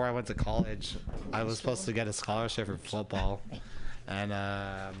 before I went to college, I was supposed to get a scholarship for football, and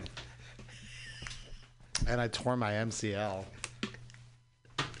I tore my MCL.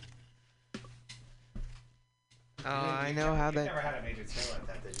 Oh, I know how that. You never had a major tear like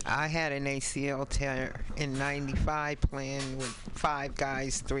that, did you? I had an ACL tear in '95 playing with 5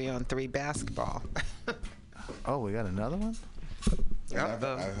 guys 3-on-3 basketball. Oh, we got another one? Yeah, I've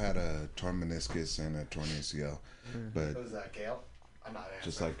had a torn meniscus and a torn ACL, but Who's that, Gail? I'm not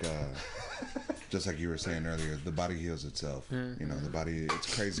just like you were saying earlier, the body heals itself. You know, the body.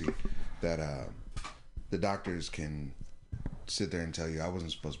 It's crazy that the doctors can sit there and tell you I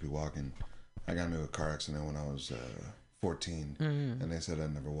wasn't supposed to be walking. I got into a car accident when I was 14, and they said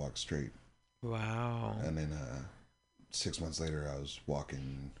I'd never walk straight. Wow. And then 6 months later, I was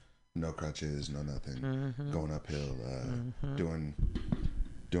walking, no crutches, no nothing, going uphill, doing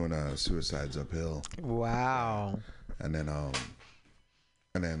suicides uphill. Wow. And then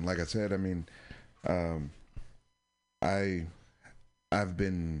like I said, I mean, I've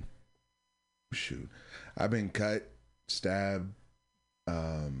been cut, stabbed,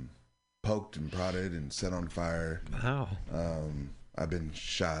 poked and prodded and set on fire. Wow. I've been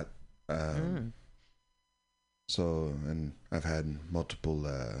shot. So, and I've had multiple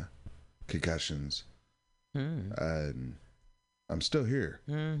concussions. And I'm still here.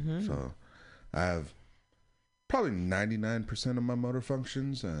 So I have probably 99% of my motor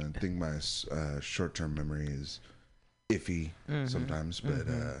functions. I think my short-term memory is iffy sometimes, but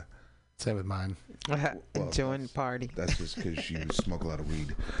same with mine. Enjoying the party. That's just because you smoke a lot of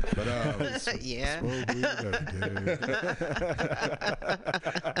weed. But yeah. Smoke weed every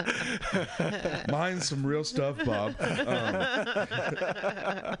day. Mine's some real stuff, Bob.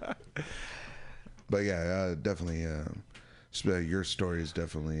 But yeah, definitely. Your story is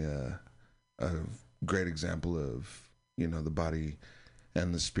definitely a great example of the body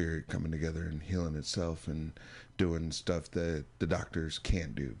and the spirit coming together and healing itself and doing stuff that the doctors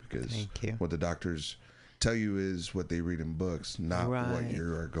can't do, because what the doctors tell you is what they read in books, not what you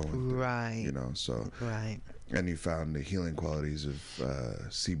are going through. Right. And you found the healing qualities of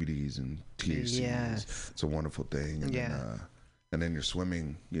CBDs and THCs. Yes. It's a wonderful thing. And then you're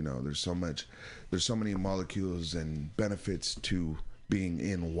swimming. There's so many molecules and benefits to being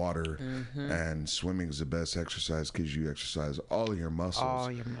in water, and swimming is the best exercise because you exercise all of your muscles.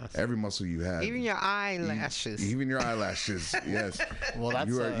 Every muscle you have. Even your eyelashes. Even your eyelashes, yes. Well,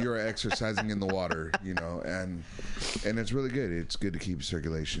 that's you are exercising in the water, and it's really good. It's good to keep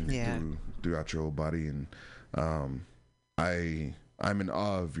circulation throughout your whole body, and I'm in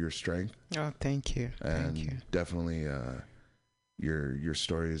awe of your strength. Oh, thank you. And thank you. Definitely, your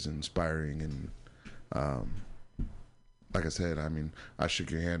story is inspiring, and like I said, I mean, I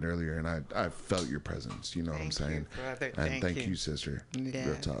shook your hand earlier, and I felt your presence. You know what I'm saying? Brother. And thank you, sister. Yes.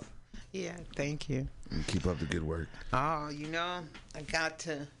 Real talk. Yeah, thank you. And keep up the good work. Oh, I got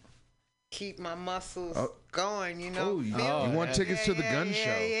to keep my muscles going. You want tickets to the gun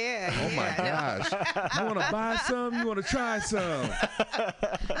show? Yeah. Oh my gosh! You want to buy some? You want to try some?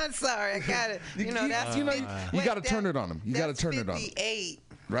 I'm sorry, I got it. You got to turn it on them. You got to turn it on. 58.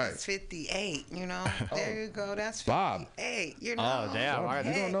 Right. That's 58, There you go. That's 58. Bob. Oh, damn. Bob,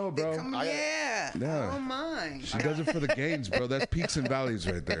 you don't know, bro. Yeah. Oh, my. She does it for the gains, bro. That's peaks and valleys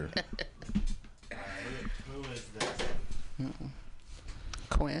right there. Who is this?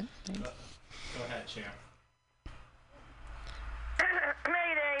 Quinn. Go ahead, champ.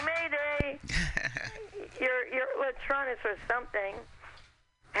 Mayday. Let's run it for something.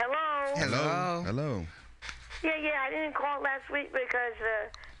 Hello. Yeah, I didn't call last week because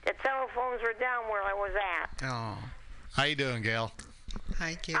the telephones were down where I was at. Oh. How you doing, Gail?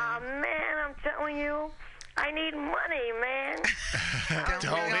 Hi, Gail. Man, I'm telling you, I need money, man.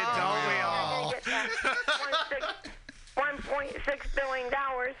 Don't we all? $1.6 billion.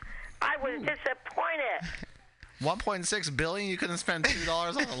 I was disappointed. 1.6 billion. You couldn't spend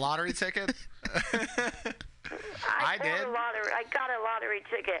 $2 on a lottery ticket. I did. I got a lottery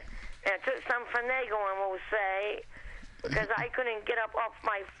ticket, and I took some finagling, we'll say, because I couldn't get up off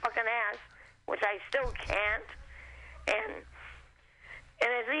my fucking ass, which I still can't, and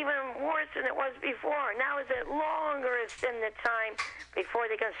it's even worse than it was before. Now is it longer than the time before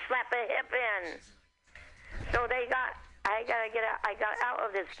they can slap a hip in. So I got out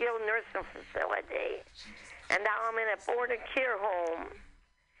of the skilled nursing facility, and now I'm in a boarded care home.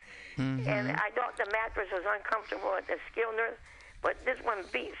 Mm-hmm. And I thought the mattress was uncomfortable at the skilled nurse, but this one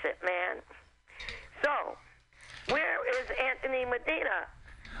beats it, man. So, where is Anthony Medina?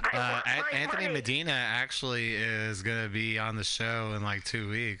 Anthony Medina actually is going to be on the show in like 2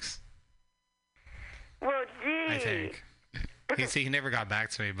 weeks. Well, gee. I think. He never got back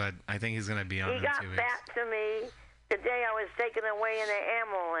to me, but I think he's going to be on in 2 weeks. He got back to me the day I was taken away in the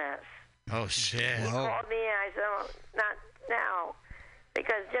ambulance. Oh, shit. He called me and I said, oh, not now.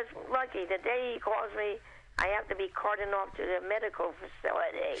 Because just lucky, the day he calls me, I have to be carted off to the medical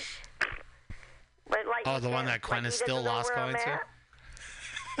facility. But like the one that Quen is still lost going to?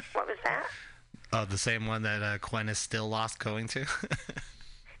 What was that? Oh, the same one that Quen is still lost going to?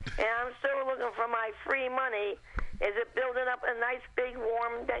 And I'm still looking for my free money. Is it building up a nice, big,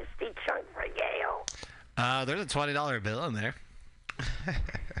 warm, dusty chunk for Gail? There's a $20 bill in there.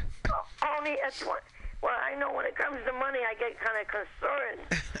 Only a 20. Well, I know when it comes to money, I get kind of concerned,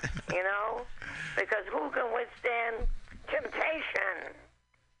 you know, because who can withstand temptation?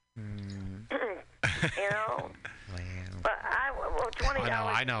 You know? But $20.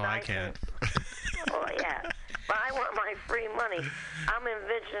 I know, I can't. Oh, yeah. But I want my free money. I'm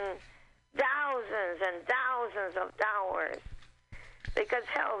envisioning thousands and thousands of dollars. Because,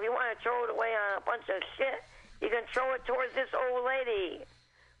 hell, if you want to throw it away on a bunch of shit, you can throw it towards this old lady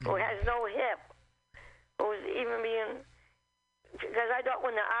who has no hip. Who's even being, because I thought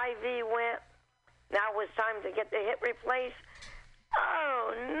when the IV went, now it was time to get the hip replaced. Oh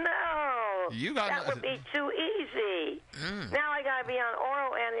no! That would be too easy. Now I gotta be on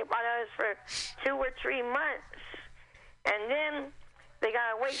oral antibiotics for 2 or 3 months, and then they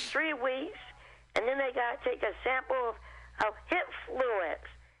gotta wait 3 weeks, and then they gotta take a sample of hip fluids.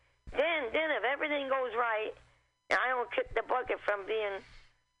 Then if everything goes right, and I don't kick the bucket from being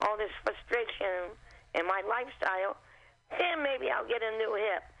all this frustration in my lifestyle, then maybe I'll get a new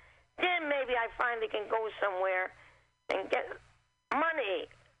hip. Then maybe I finally can go somewhere and get money.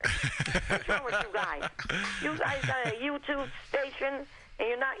 What's wrong with you guys? You guys got a YouTube station and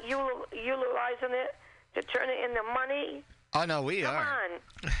you're not utilizing it to turn it into money? Oh, no, we Come are.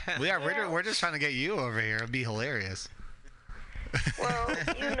 on. We are. We're just trying to get you over here. It'd be hilarious. Well,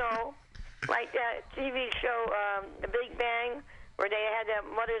 you know, like that TV show, The Big Bang, where they had that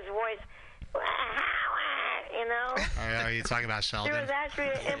mother's voice, you know? Are you talking about Sheldon? There was actually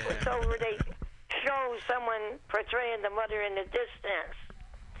an episode where they show someone portraying the mother in the distance.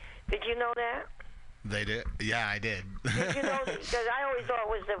 Did you know that? They did? Yeah, I did. Did you know? Because I always thought it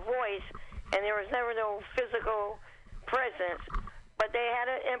was the voice, and there was never no physical presence. But they had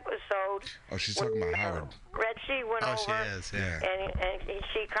an episode. Oh, she's talking about Howard. Red Sheet went over. She is, yeah. And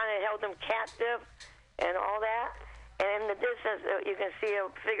she kind of held them captive and all that. And in the distance, you can see a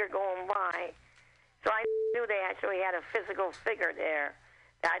figure going by. So I knew they actually had a physical figure there.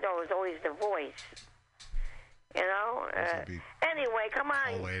 I thought it was always the voice. You know? Anyway, come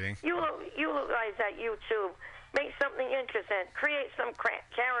on. You guys at YouTube, make something interesting. Create some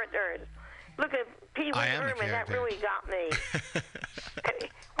characters. Look at Pee Wee Herman. That really got me.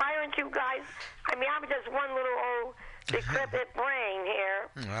 Why aren't you guys? I mean, I'm just one little old decrepit brain here.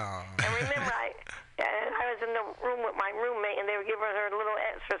 Oh. And remember, I was in the room with my roommate, and they were giving her little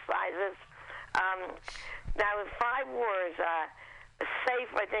exercises. That was 5 words.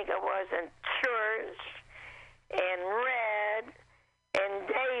 Safe, I think it was, and church, and red, and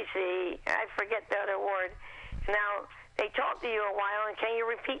daisy. I forget the other word. Now, they talk to you a while, and can you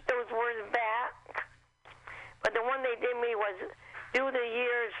repeat those words back? But the one they did me was do the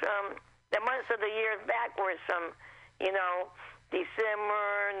years, the months of the years backwards from, you know,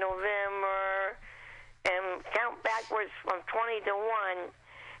 December, November, and count backwards from 20 to 1.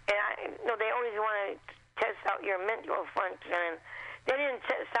 And they always want to test out your mental function. They didn't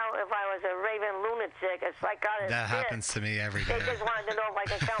test out if I was a raving lunatic, a psychotic. That happens to me every day. They just wanted to know if I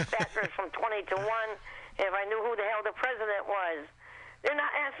could count backwards from 20 to 1, and if I knew who the hell the president was. They're not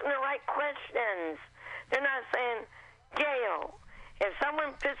asking the right questions. They're not saying, Gail, if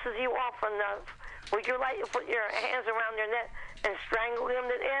someone pisses you off enough Would you like to put your hands around their neck and strangle them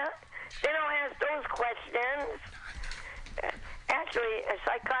to death? They don't ask those questions. Actually, a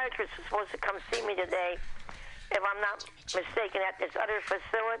psychiatrist was supposed to come see me today, if I'm not mistaken, at this other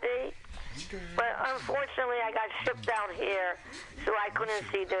facility. But unfortunately, I got shipped out here, so I couldn't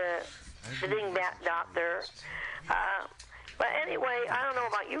see the dingbat doctor. But anyway, I don't know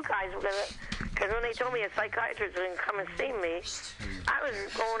about you guys, because when they told me a psychiatrist was going to come and see me, I was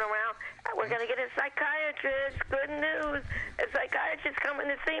going around, we're going to get a psychiatrist, good news, a psychiatrist coming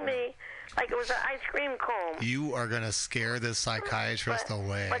to see me, like it was an ice cream cone. You are going to scare this psychiatrist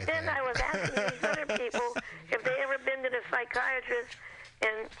away. But then I was asking these other people if they ever been to the psychiatrist,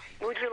 and would you